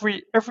 and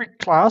every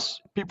class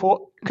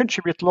people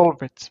contribute a little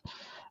bit,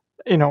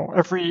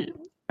 every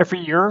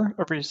year,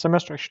 every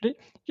semester, actually,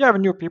 you have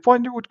new people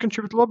and you would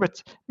contribute a little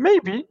bit.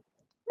 Maybe,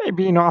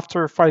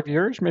 after 5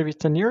 years, maybe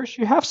 10 years,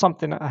 you have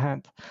something at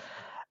hand.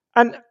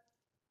 And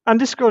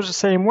this goes the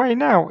same way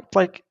now.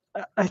 Like,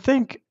 I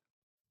think,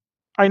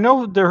 I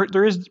know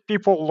there is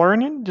people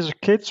learning, these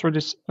kids or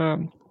these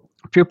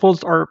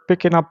pupils are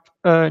picking up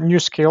new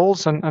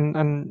skills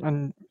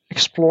and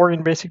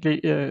exploring,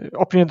 basically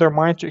opening their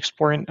mind to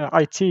exploring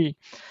IT.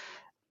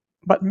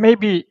 But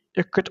maybe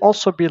it could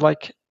also be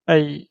like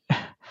a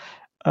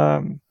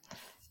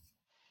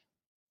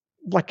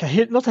not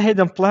a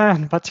hidden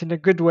plan, but in a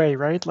good way,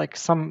 right? Like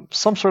some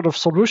sort of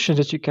solution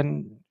that you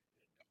can,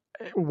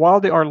 while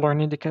they are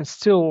learning, they can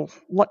still,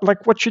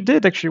 like what you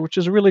did actually, which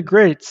is really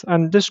great.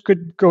 And this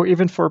could go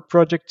even for a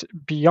project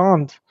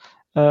beyond.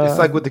 It's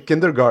like with the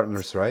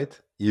kindergartners, right?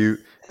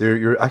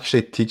 You're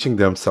actually teaching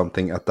them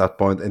something at that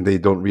point, and they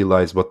don't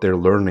realize what they're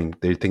learning.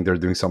 They think they're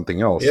doing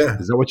something else. Yeah.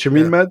 Is that what you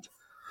mean, Matt?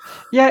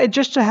 Yeah,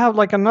 just to have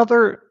like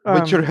another.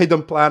 With your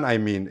hidden plan, I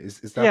mean, is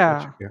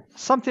that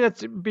something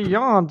that's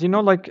beyond,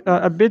 like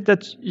a bit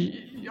that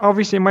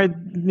obviously might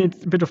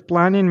need a bit of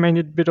planning, might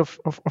need a bit of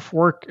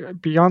work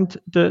beyond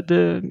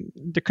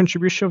the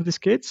contribution of these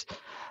kids.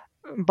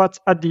 but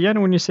at the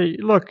end, when you say,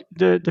 look,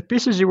 the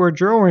pieces you were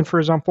drawing, for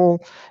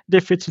example, they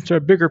fit into a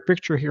bigger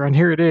picture here, and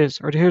here it is,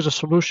 or here's a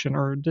solution,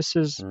 or this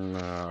is.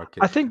 Okay.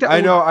 I think that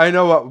I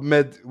know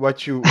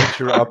what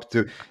you're up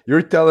to.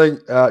 You're telling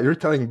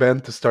Ben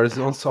to start his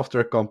own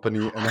software company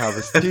and have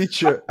his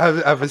teacher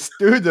have his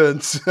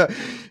students.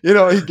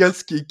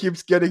 He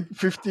keeps getting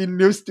 15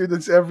 new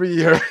students every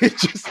year.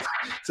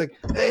 It's like,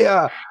 hey,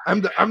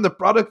 I'm the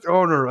product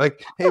owner.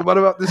 Like, hey, what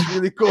about this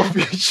really cool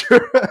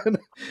feature?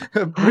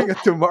 and bring it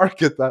to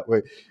market that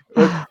way.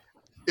 But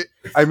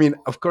I mean,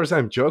 of course,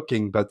 I'm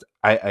joking, but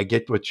I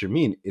get what you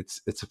mean.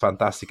 It's a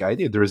fantastic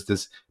idea. There is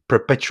this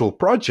perpetual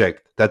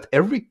project that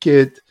every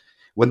kid,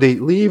 when they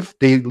leave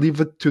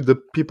it to the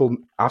people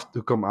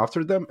to come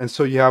after them, and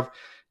so you have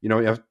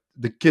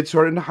the kids who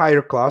are in the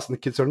higher class and the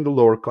kids who are in the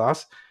lower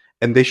class,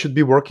 and they should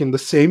be working the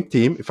same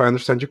team. If I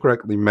understand you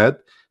correctly, Med,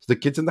 so the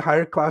kids in the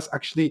higher class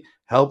actually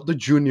help the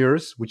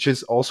juniors, which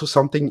is also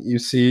something you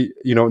see,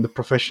 in the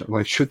professional,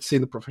 like should see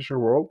in the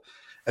professional world.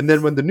 And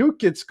then when the new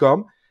kids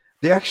come,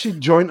 they actually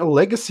join a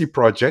legacy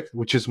project,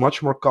 which is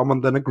much more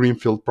common than a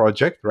greenfield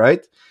project,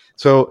 right?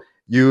 So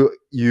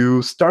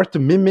you start to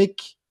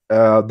mimic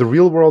the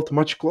real world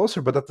much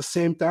closer, but at the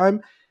same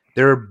time,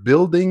 they're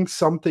building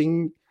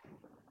something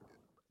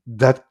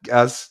that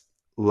as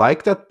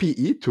like that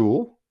PE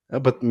tool,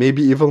 but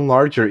maybe even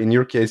larger. In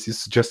your case,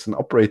 it's just an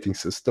operating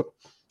system.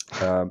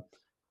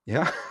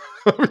 Yeah,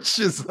 which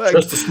is like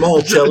just a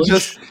small challenge.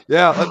 Let's.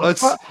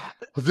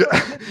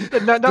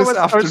 That This was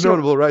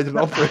afternoon we'll write an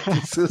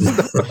operating system.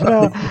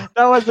 no,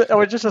 that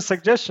was just a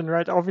suggestion,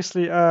 right?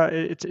 Obviously,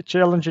 it's a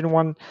challenging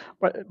one,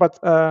 but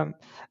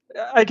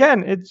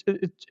again,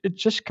 it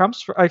just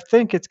comes from. I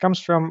think it comes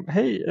from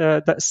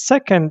that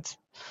second.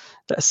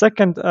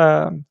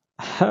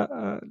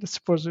 I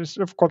suppose it's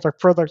of course like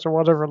product or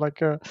whatever,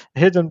 like a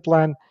hidden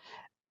plan.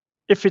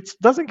 If it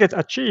doesn't get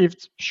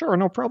achieved, sure,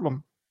 no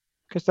problem,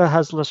 because that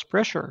has less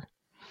pressure.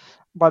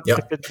 But Yeah.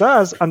 if it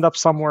does end up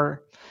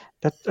somewhere,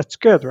 that's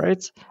good,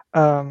 right?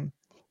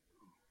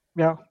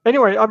 Yeah.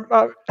 Anyway,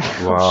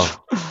 Wow.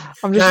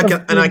 I'm just.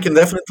 I can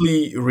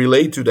definitely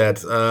relate to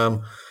that.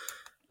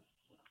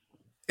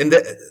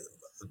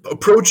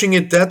 Approaching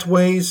it that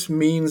way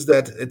means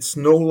that it's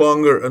no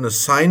longer an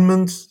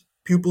assignment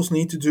pupils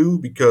need to do,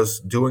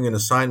 because doing an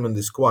assignment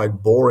is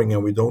quite boring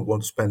and we don't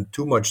want to spend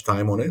too much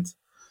time on it.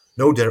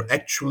 No, they're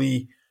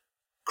actually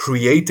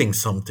creating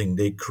something.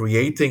 They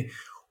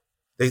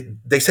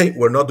say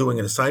we're not doing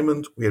an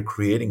assignment, we are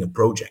creating a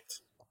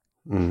project.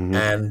 Mm-hmm.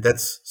 And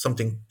that's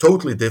something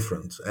totally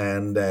different,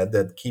 and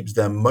that keeps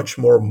them much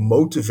more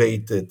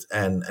motivated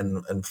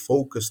and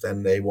focused,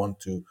 and they want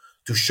to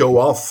show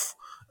off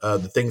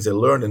the things they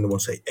learn, and they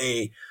want to say,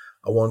 hey,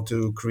 I want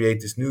to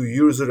create this new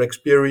user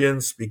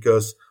experience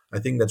because I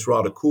think that's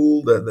rather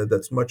cool.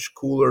 That's much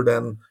cooler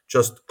than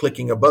just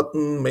clicking a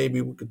button. Maybe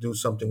we could do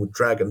something with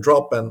drag and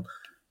drop, and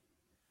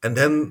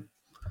then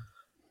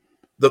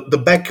the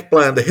back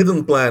plan, the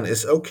hidden plan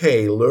is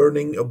okay,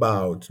 learning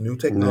about new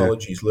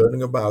technologies,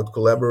 learning about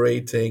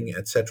collaborating,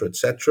 etc.,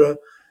 etc.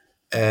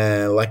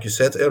 And like you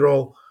said,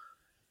 Errol,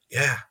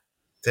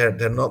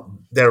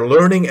 they're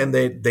learning, and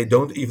they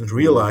don't even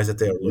realize that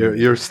they're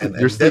learning. You're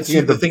that's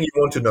the thing you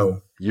want to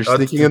know. You're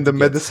sneaking in the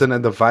medicine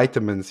and the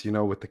vitamins,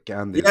 with the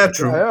candy. Yeah,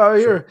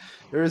 true.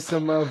 Here's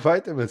some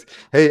vitamins.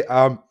 Hey,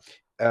 I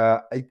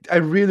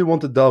really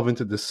want to delve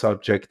into this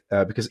subject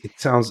because it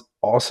sounds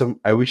awesome.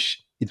 I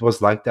wish it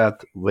was like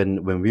that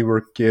when we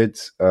were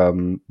kids.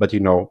 But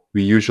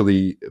we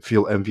usually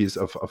feel envious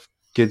of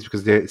kids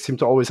because they seem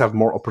to always have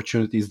more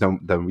opportunities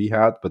than we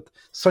had. But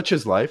such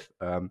is life.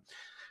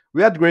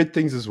 We had great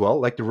things as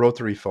well, like the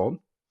rotary phone.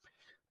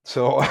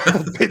 So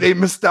they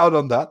missed out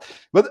on that.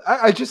 But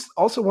I just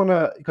also want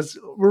to, because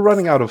we're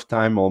running out of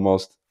time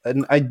almost,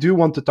 and I do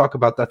want to talk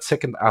about that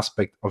second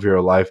aspect of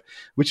your life,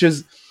 which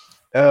is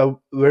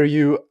where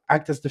you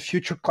act as the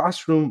future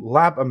classroom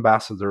lab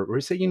ambassador, where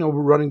you say,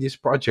 we're running this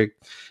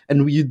project.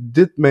 And we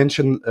did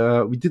mention,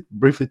 we did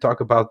briefly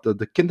talk about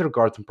the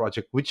kindergarten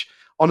project, which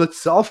on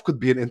itself could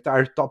be an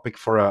entire topic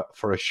for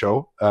a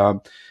show.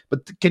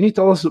 But can you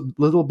tell us a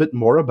little bit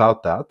more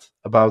about that,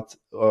 about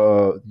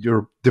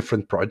your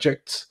different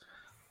projects?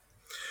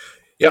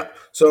 Yeah.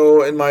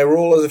 So in my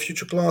role as a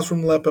future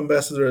classroom lab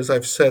ambassador, as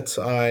I've said,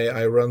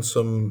 I run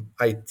some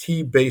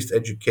IT-based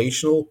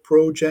educational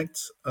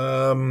projects.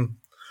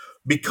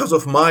 Because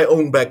of my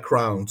own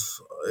background,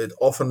 it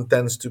often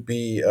tends to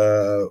be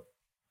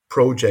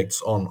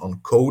projects on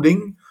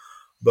coding,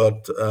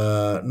 but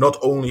not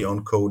only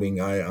on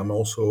coding. I'm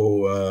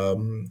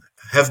also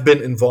have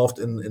been involved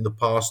in the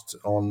past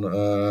on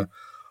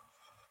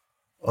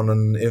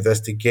an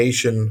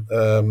investigation.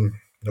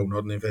 No,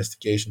 not an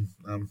investigation.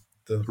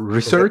 The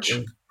research.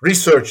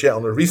 Research, yeah,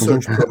 on a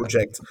research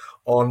project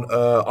on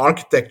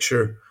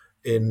architecture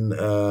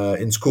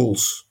in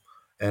schools,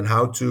 and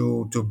how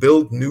to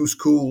build new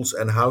schools,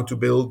 and how to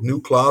build new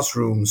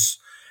classrooms,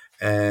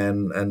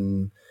 and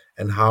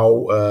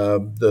how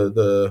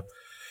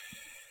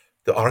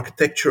the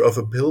architecture of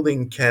a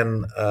building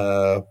can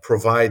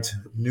provide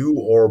new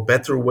or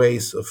better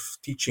ways of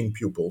teaching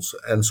pupils,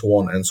 and so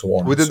on and so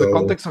on. Within the So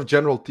context of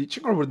general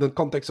teaching or within the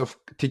context of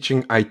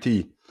teaching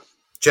IT?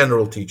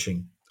 general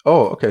teaching,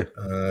 Oh, okay.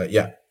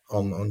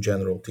 on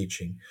general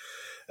teaching.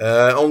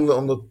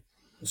 On the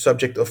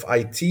subject of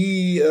IT,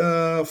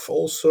 I've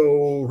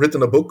also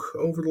written a book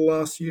over the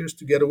last years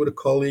together with a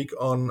colleague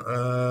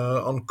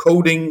on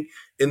coding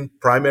in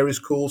primary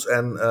schools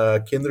and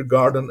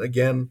kindergarten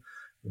again,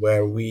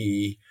 where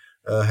we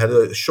had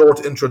a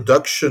short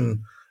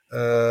introduction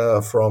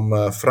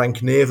from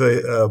Frank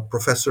Neve,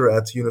 professor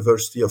at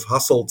University of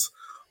Hasselt,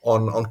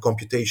 on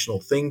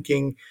computational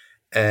thinking,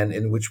 and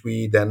in which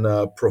we then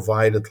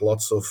provided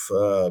lots of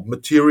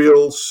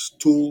materials,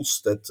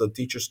 tools that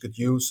teachers could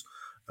use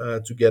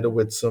together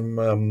with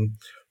some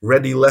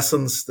ready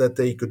lessons that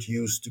they could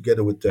use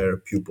together with their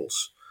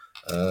pupils.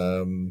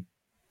 And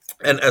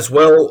as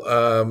well,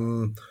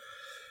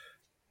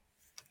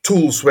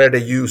 tools where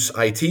they use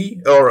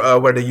IT or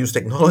where they use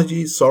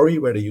technology,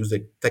 where they use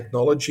the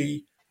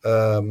technology,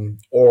 and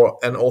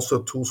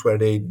also tools where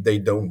they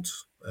don't,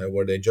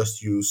 where they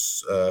just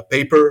use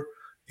paper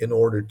in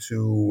order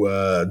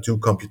to do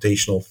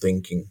computational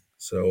thinking.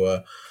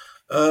 So,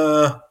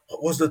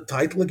 what was the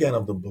title again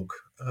of the book?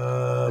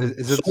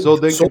 Is it Zo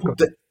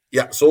Denken?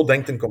 Zo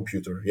Denkt een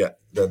Computer. Yeah,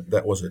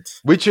 that was it.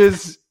 Which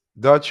is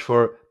Dutch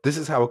for "this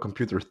is how a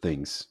computer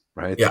thinks,"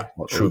 right? Yeah,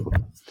 true.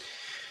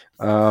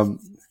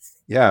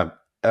 Yeah.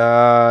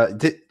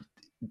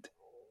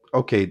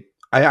 Okay.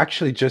 I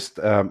actually just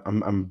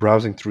I'm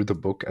browsing through the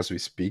book as we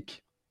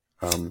speak.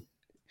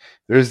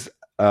 There's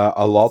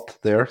a lot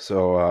there,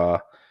 so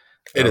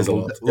it is a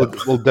lot.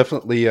 We'll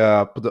definitely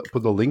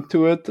put a link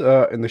to it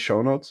in the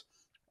show notes.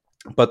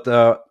 But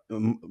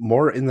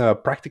more in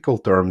practical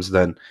terms,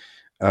 then,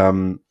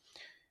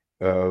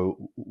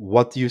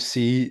 what do you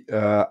see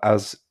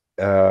as,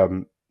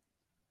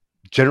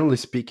 generally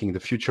speaking, the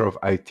future of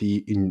IT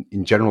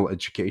in general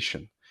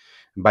education?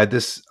 And by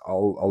this,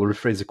 I'll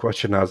rephrase the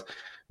question as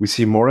we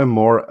see more and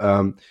more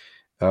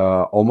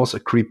almost a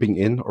creeping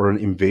in or an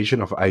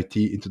invasion of IT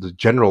into the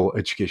general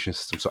education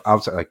system. So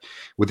outside, like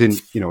within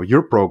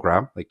your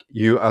program, like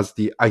you as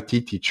the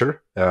IT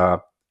teacher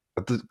at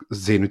the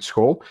Zenut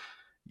School,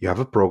 you have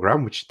a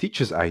program which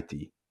teaches IT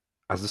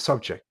as a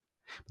subject.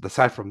 But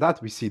aside from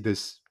that, we see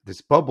this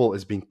bubble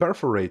is being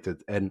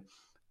perforated, and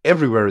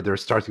everywhere they're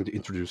starting to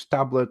introduce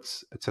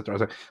tablets,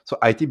 etc. So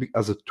IT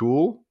as a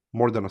tool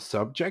more than a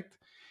subject.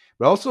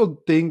 But I also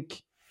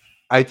think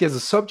IT as a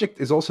subject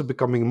is also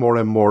becoming more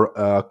and more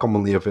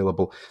commonly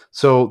available.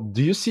 So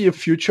do you see a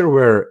future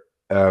where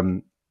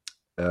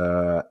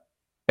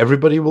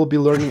everybody will be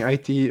learning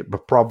IT,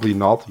 but probably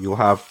not? You'll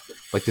have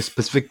like this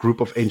specific group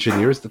of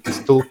engineers that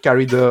still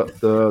carry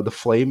the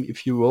flame,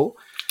 if you will,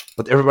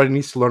 but everybody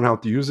needs to learn how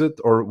to use it?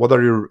 Or what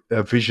are your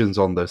visions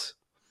on this?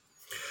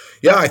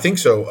 Yeah, I think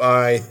so.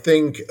 I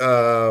think,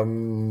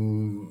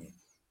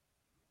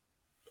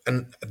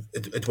 and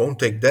it won't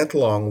take that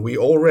long. We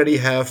already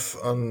have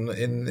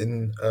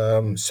in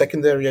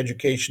secondary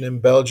education in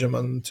Belgium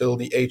until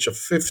the age of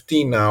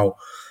 15 now,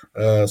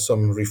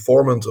 some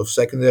reformment of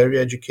secondary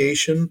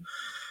education,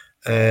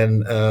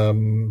 and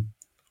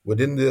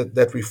within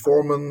that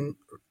reformment,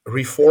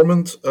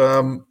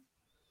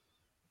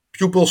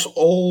 pupils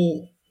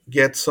all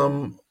get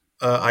some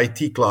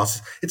IT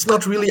classes. It's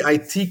not really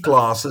IT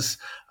classes.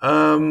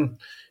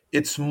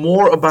 It's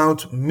more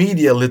about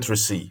media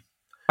literacy.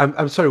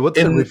 I'm sorry, what's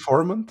a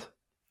reformant?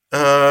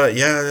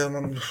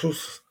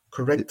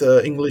 Correct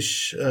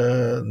English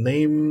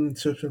name.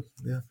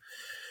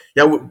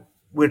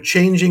 We're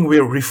changing,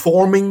 we're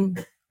reforming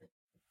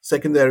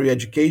secondary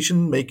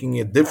education, making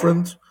it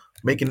different,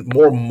 making it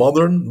more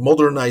modern.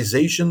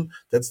 Modernization,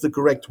 that's the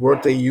correct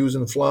word they use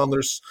in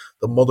Flanders,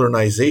 the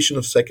modernization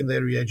of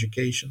secondary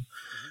education.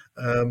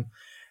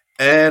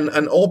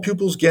 And all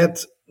pupils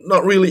get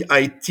not really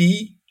IT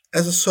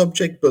as a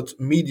subject, but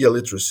media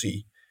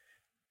literacy.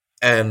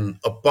 And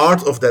a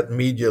part of that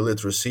media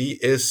literacy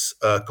is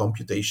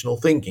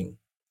computational thinking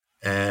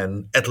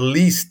and at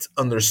least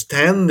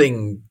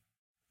understanding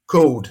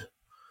code.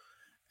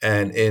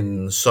 And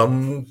in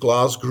some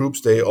class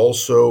groups, they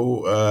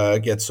also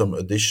get some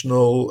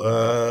additional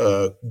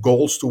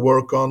goals to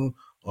work on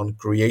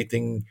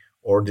creating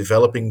or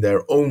developing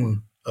their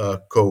own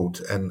code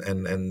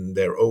and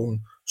their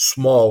own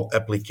small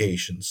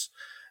applications.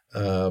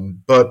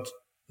 But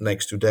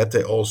next to that,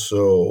 they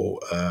also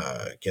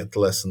get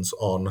lessons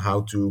on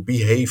how to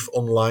behave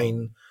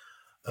online,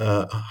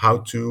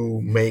 how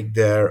to make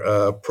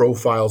their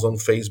profiles on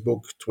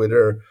Facebook,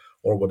 Twitter,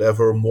 or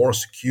whatever more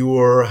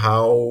secure,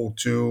 how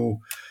to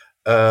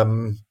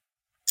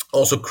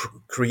also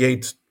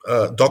create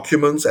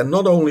documents, and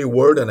not only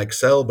Word and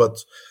Excel, but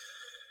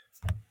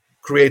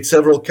create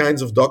several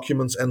kinds of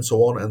documents, and so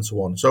on and so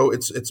on. So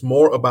it's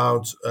more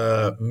about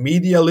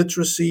media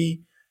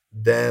literacy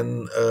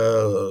than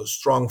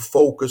strong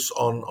focus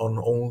on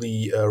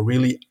only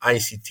really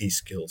ICT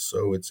skills.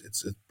 So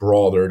it's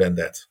broader than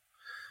that.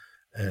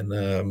 And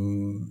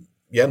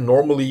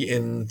normally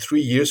in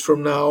 3 years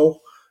from now,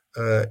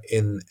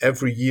 in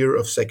every year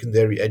of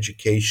secondary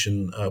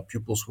education,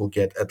 pupils will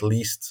get at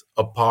least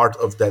a part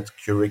of that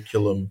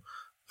curriculum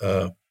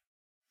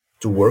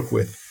to work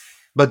with.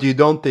 But you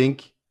don't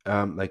think,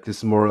 like this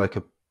is more like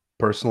a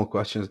personal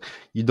question,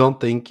 you don't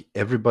think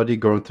everybody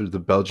going through the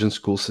Belgian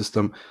school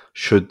system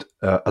should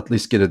at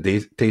least get a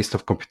taste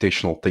of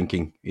computational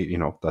thinking? You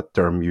know, that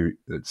term,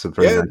 it's a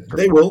very Yeah, nice term.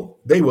 they will.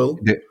 They will.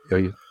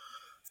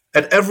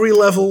 At every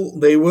level,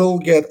 they will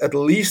get at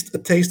least a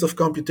taste of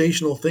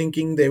computational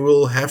thinking. They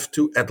will have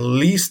to at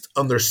least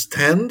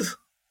understand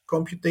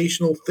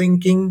computational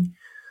thinking.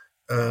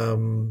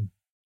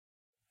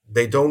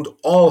 They don't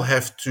all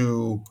have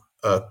to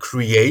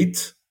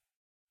create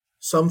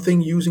something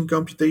using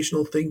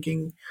computational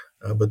thinking,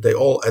 but they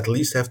all at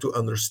least have to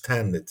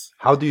understand it.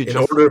 How do you In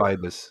justify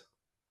this?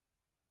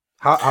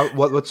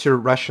 What's your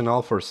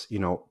rationale for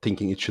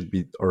thinking it should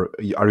be, or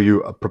are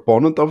you a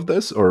proponent of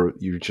this, or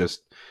you're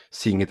just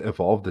seeing it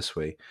evolve this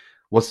way?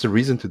 What's the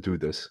reason to do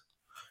this?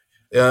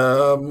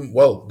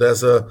 Well,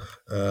 there's a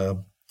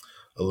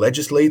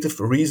legislative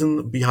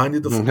reason behind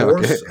it, of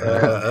course.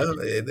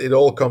 It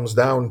all comes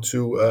down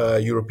to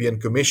European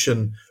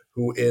Commission,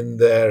 who in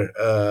their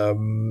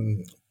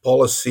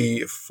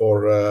policy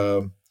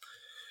for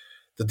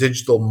the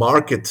digital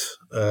market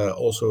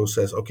also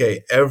says,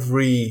 okay,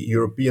 every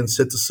European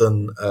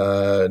citizen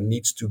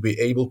needs to be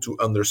able to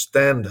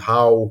understand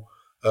how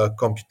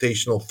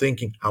computational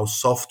thinking, how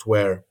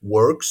software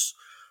works,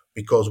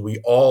 because we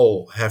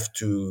all have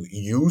to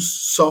use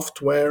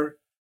software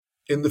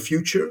in the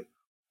future.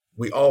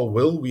 We all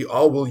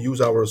will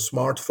use our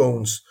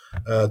smartphones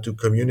to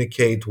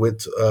communicate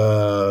with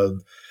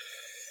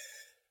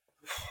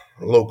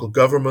local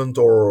government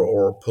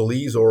or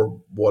police or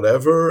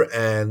whatever,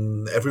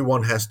 and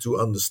everyone has to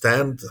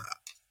understand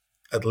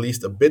at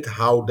least a bit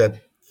how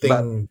that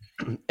thing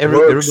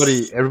works.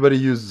 Everybody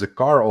uses a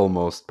car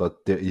almost,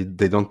 but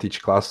they don't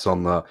teach classes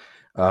on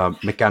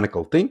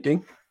mechanical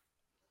thinking.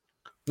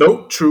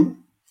 No, true.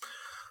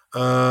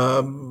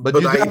 But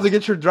you have to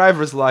get your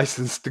driver's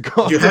license to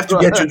go. You have to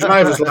get your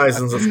driver's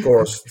license, of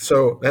course.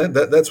 So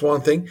that's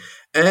one thing.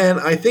 And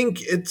I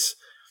think it's,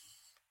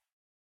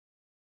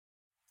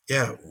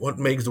 what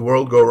makes the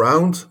world go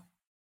round?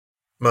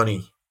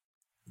 Money.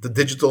 The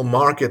digital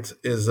market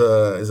is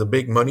a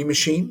big money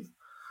machine.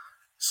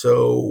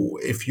 So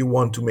if you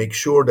want to make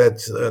sure that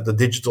the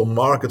digital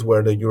market,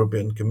 where the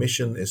European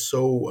Commission is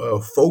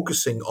so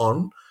focusing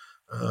on,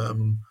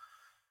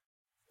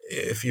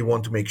 if you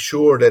want to make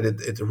sure that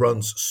it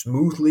runs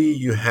smoothly,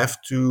 you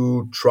have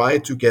to try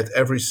to get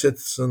every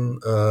citizen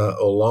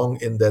along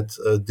in that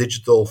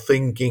digital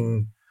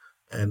thinking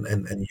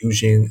and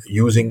using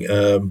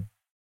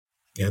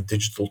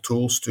digital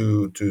tools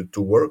to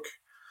work.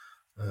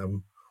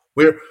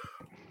 We're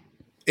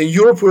in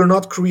Europe. We're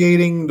not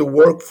creating the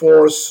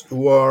workforce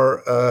who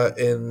are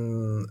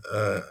en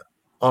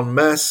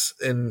masse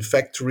in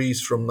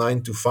factories from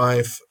 9 to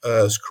 5,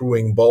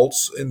 screwing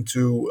bolts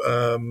into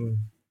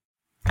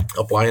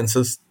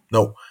appliances.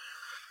 No.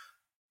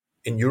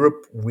 In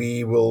Europe,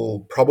 we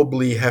will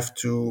probably have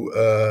to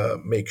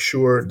make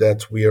sure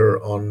that we are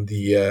on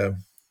the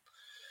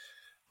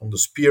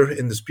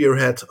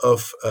spearhead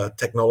of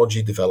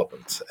technology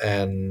development,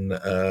 and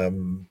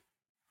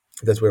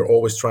that we're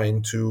always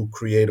trying to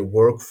create a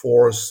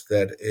workforce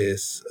that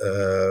is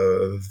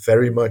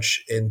very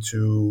much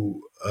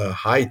into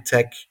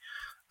high-tech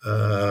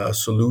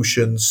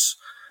solutions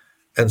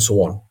and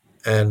so on.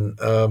 And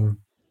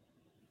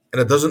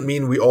it doesn't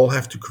mean we all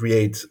have to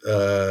create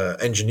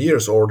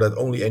engineers, or that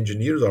only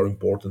engineers are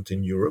important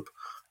in Europe.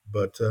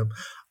 But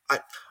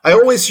I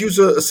always use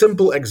a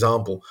simple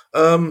example.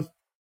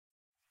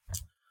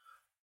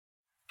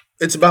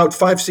 It's about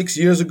 5-6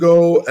 years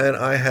ago, and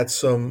I had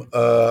some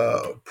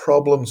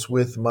problems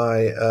with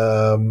my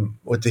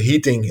with the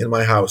heating in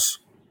my house,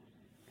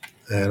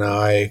 and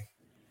I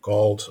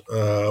called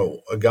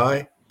a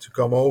guy to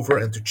come over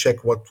and to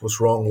check what was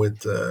wrong with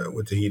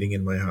the heating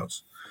in my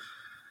house.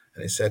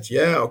 And he said,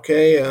 "Yeah,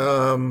 okay.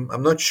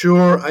 I'm not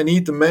sure. I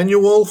need the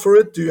manual for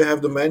it. Do you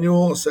have the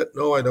manual?" I said,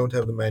 "No, I don't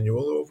have the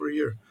manual over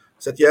here." I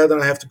said, "Yeah,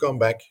 then I have to come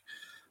back.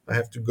 I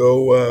have to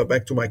go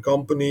back to my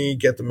company,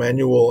 get the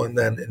manual, and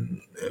then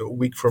in a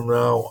week from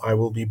now, I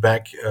will be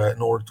back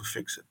in order to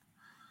fix it."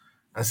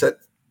 I said,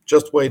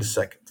 "Just wait a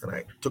second." And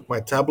I took my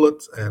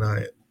tablet and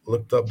I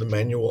looked up the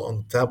manual on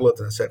the tablet,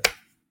 and I said,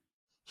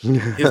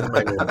 "Here's the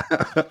manual."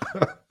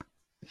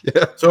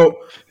 Yeah. So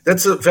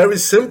that's a very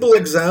simple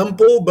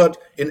example, but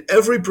in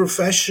every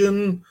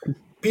profession,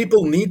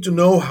 people need to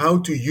know how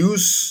to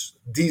use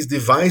these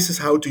devices,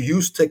 how to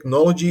use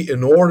technology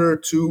in order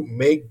to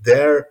make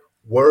their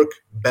work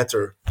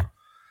better.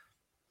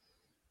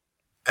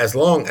 As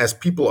long as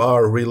people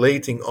are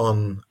relating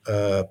on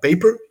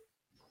paper,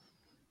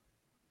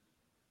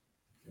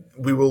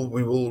 we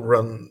will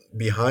run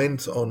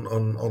behind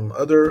on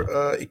other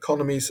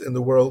economies in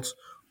the world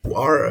who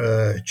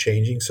are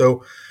changing.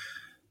 So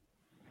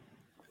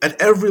at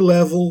every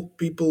level,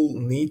 people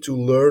need to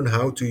learn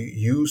how to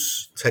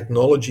use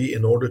technology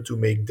in order to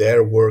make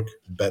their work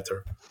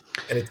better.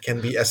 And it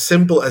can be as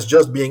simple as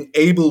just being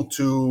able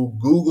to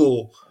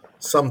Google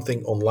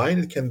something online.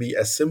 It can be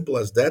as simple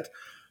as that.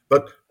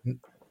 But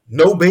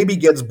no baby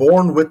gets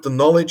born with the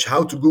knowledge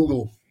how to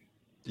Google.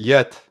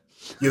 Yet.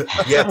 You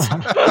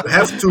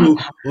have to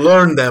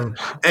learn them,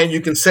 and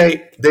you can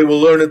say they will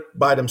learn it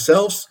by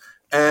themselves,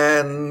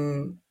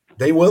 and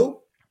they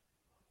will.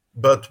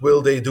 But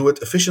will they do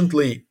it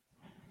efficiently?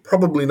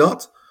 Probably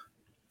not.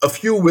 A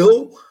few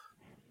will,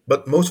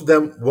 but most of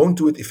them won't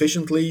do it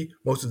efficiently.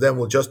 Most of them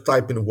will just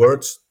type in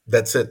words.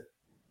 That's it,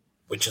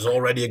 which is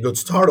already a good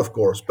start, of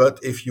course. But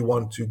if you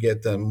want to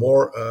get them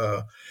more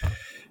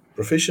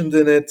proficient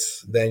in it,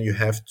 then you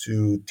have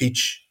to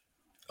teach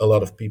a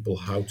lot of people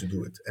how to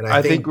do it. And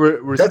I think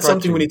we're that's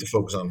something we need to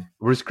focus on.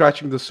 We're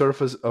scratching the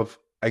surface of,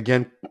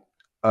 again,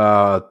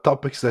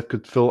 topics that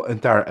could fill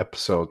entire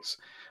episodes.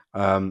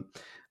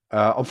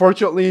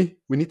 Unfortunately,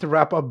 we need to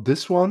wrap up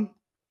this one.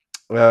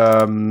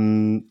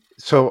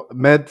 So,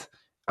 Med,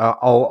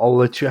 I'll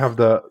let you have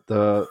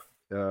the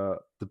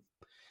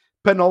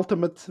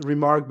penultimate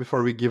remark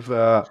before we give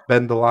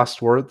Ben the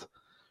last word.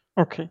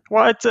 Okay.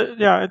 Well,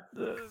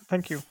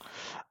 thank you.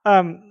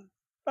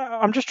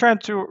 I'm just trying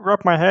to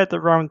wrap my head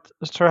around.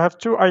 So I have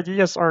two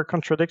ideas are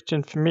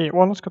contradicting for me.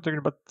 Well, not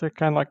contradicting, but they're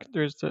kind of like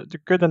there's the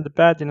good and the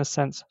bad in a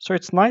sense. So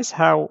it's nice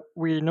how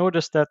we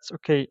notice that,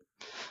 okay,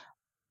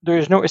 there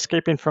is no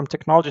escaping from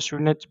technology, so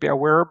we need to be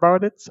aware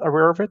of it,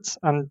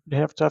 and you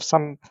have to have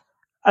some,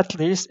 at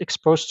least,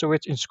 exposed to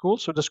it in school.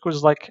 So the school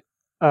is like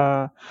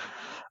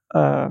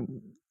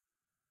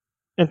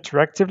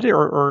interactively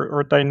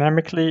or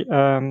dynamically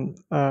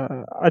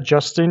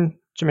adjusting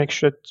to make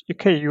sure that,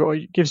 okay,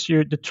 it gives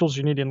you the tools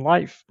you need in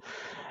life.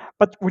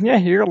 But when you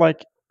hear,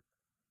 like,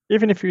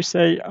 even if you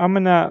say, I'm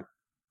gonna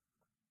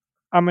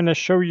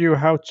show you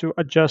how to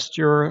adjust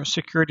your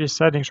security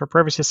settings or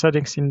privacy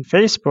settings in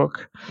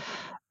Facebook,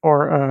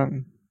 or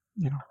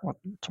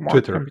tomorrow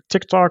Twitter, can be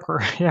TikTok,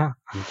 or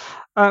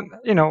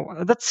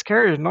that's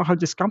scary. How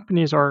these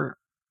companies are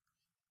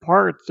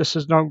part. This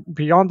is now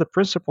beyond the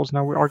principles.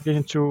 Now we are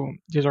getting to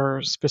these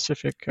are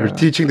specific. You're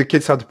teaching the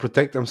kids how to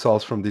protect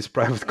themselves from these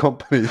private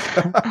companies.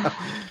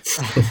 It's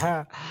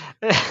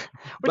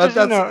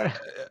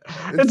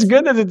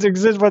good that it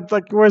exists, but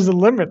like, where's the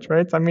limit,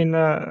 right? I mean,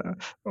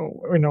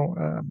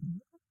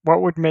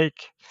 what would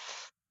make?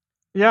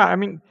 Yeah, I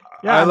mean.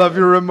 Yeah, I love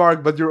your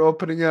remark, but you're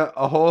opening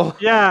a whole.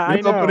 Yeah,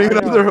 I know.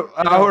 Another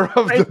hour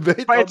of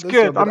debate. But it's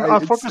good. I'll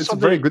focus on a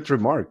very good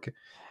remark.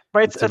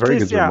 But it's at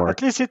least, yeah.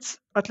 At least it's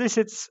at least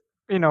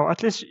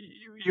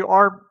you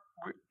are.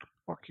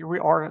 Okay, we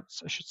are. I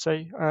should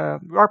say,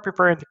 we are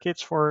preparing the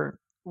kids for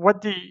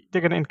what they're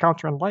going to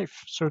encounter in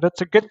life. So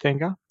that's a good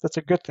thing. That's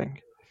a good thing.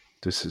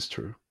 This is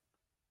true.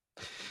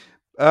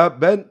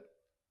 Ben,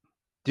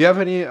 do you have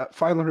any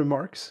final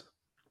remarks?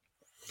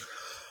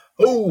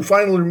 Oh,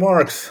 final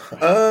remarks.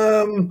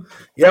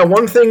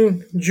 One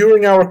thing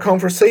during our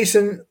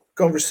conversation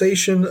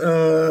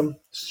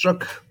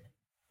struck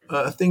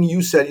a thing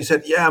you said. You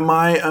said, "Yeah,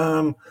 my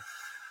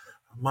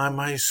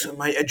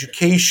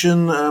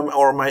education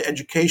or my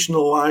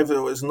educational life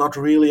is not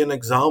really an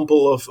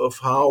example of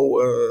how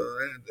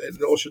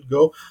it all should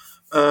go."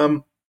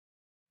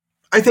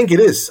 I think it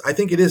is. I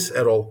think it is,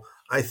 Errol.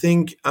 I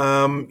think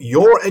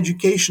your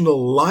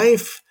educational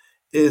life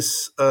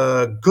is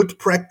a good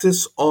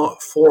practice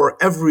for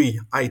every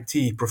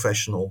IT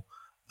professional,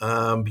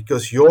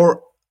 because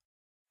your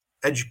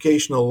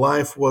educational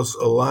life was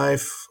a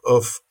life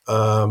of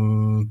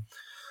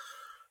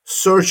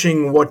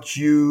searching what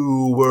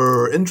you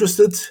were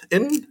interested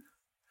in,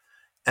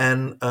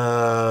 and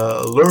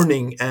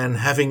learning and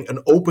having an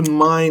open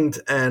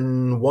mind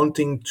and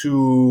wanting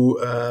to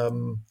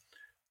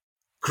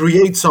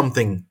create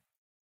something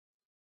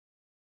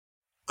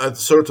at a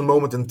certain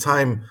moment in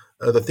time.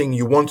 The thing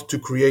you wanted to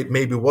create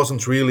maybe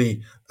wasn't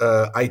really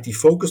IT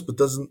focused, but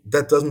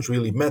that doesn't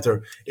really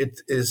matter.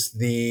 It is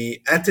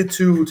the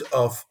attitude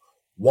of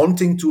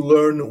wanting to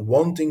learn,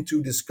 wanting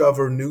to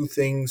discover new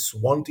things,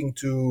 wanting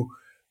to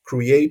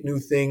create new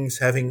things,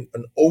 having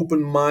an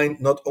open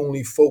mind, not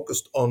only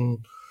focused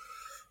on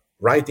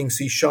writing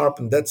C#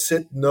 and that's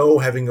it. No,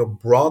 having a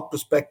broad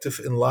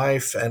perspective in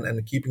life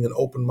and keeping an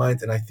open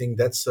mind. And I think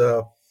that's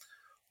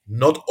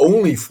not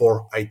only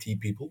for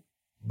IT people,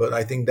 but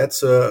I think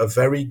that's a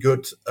very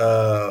good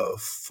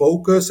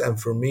focus. And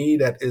for me,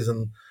 that is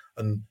an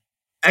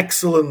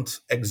excellent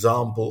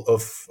example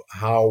of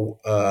how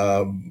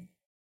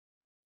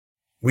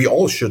we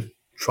all should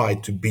try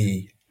to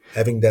be,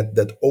 having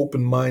that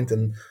open mind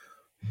and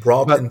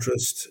broad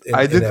interest in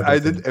everything. I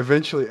did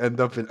eventually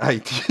end up in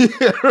IT.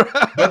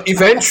 But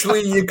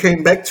eventually you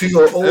came back to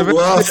your old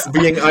love,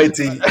 being IT.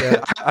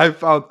 Yeah. I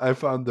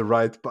found the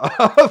right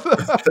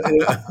path.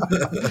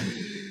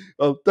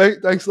 Well,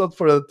 thanks a lot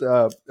for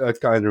that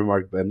kind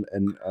remark, Ben.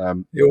 And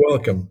you're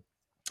welcome.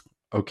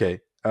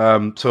 Okay,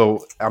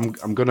 so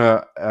I'm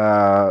gonna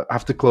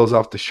have to close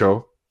off the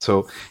show.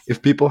 So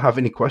if people have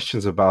any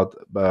questions about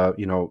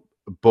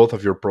both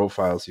of your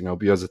profiles,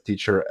 be as a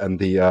teacher and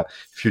the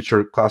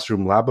future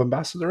Classroom Lab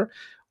ambassador,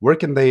 where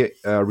can they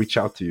reach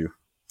out to you?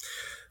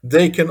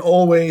 They can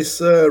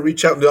always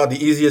reach out. The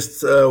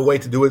easiest way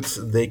to do it,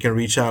 they can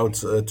reach out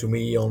to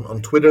me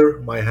on Twitter.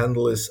 My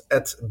handle is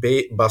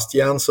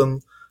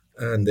 @bbastiaansen,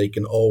 and they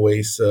can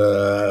always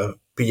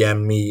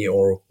PM me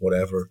or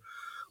whatever,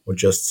 or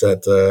just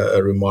set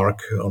a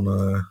remark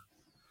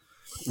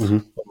Mm-hmm.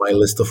 on my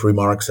list of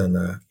remarks, and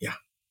yeah,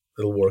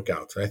 it'll work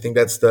out. I think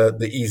that's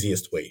the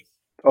easiest way.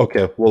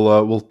 Okay,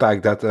 we'll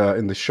tag that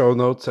in the show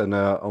notes and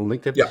on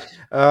LinkedIn.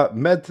 Yeah.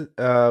 Med,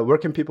 where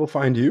can people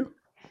find you?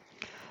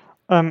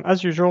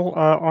 As usual,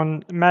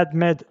 on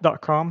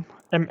madmed.com,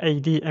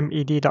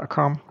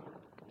 madmed.com.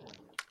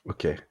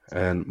 Okay,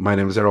 and my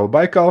name is Errol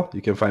Baykal.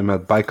 You can find me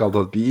at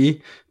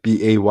baykal.be,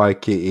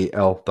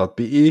 baykal.be.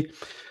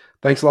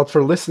 Thanks a lot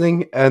for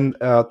listening, and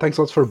thanks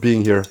a lot for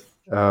being here.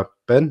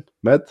 Ben,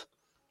 Med,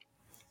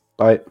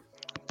 bye.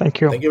 Thank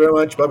you. Thank you very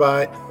much.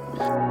 Bye-bye.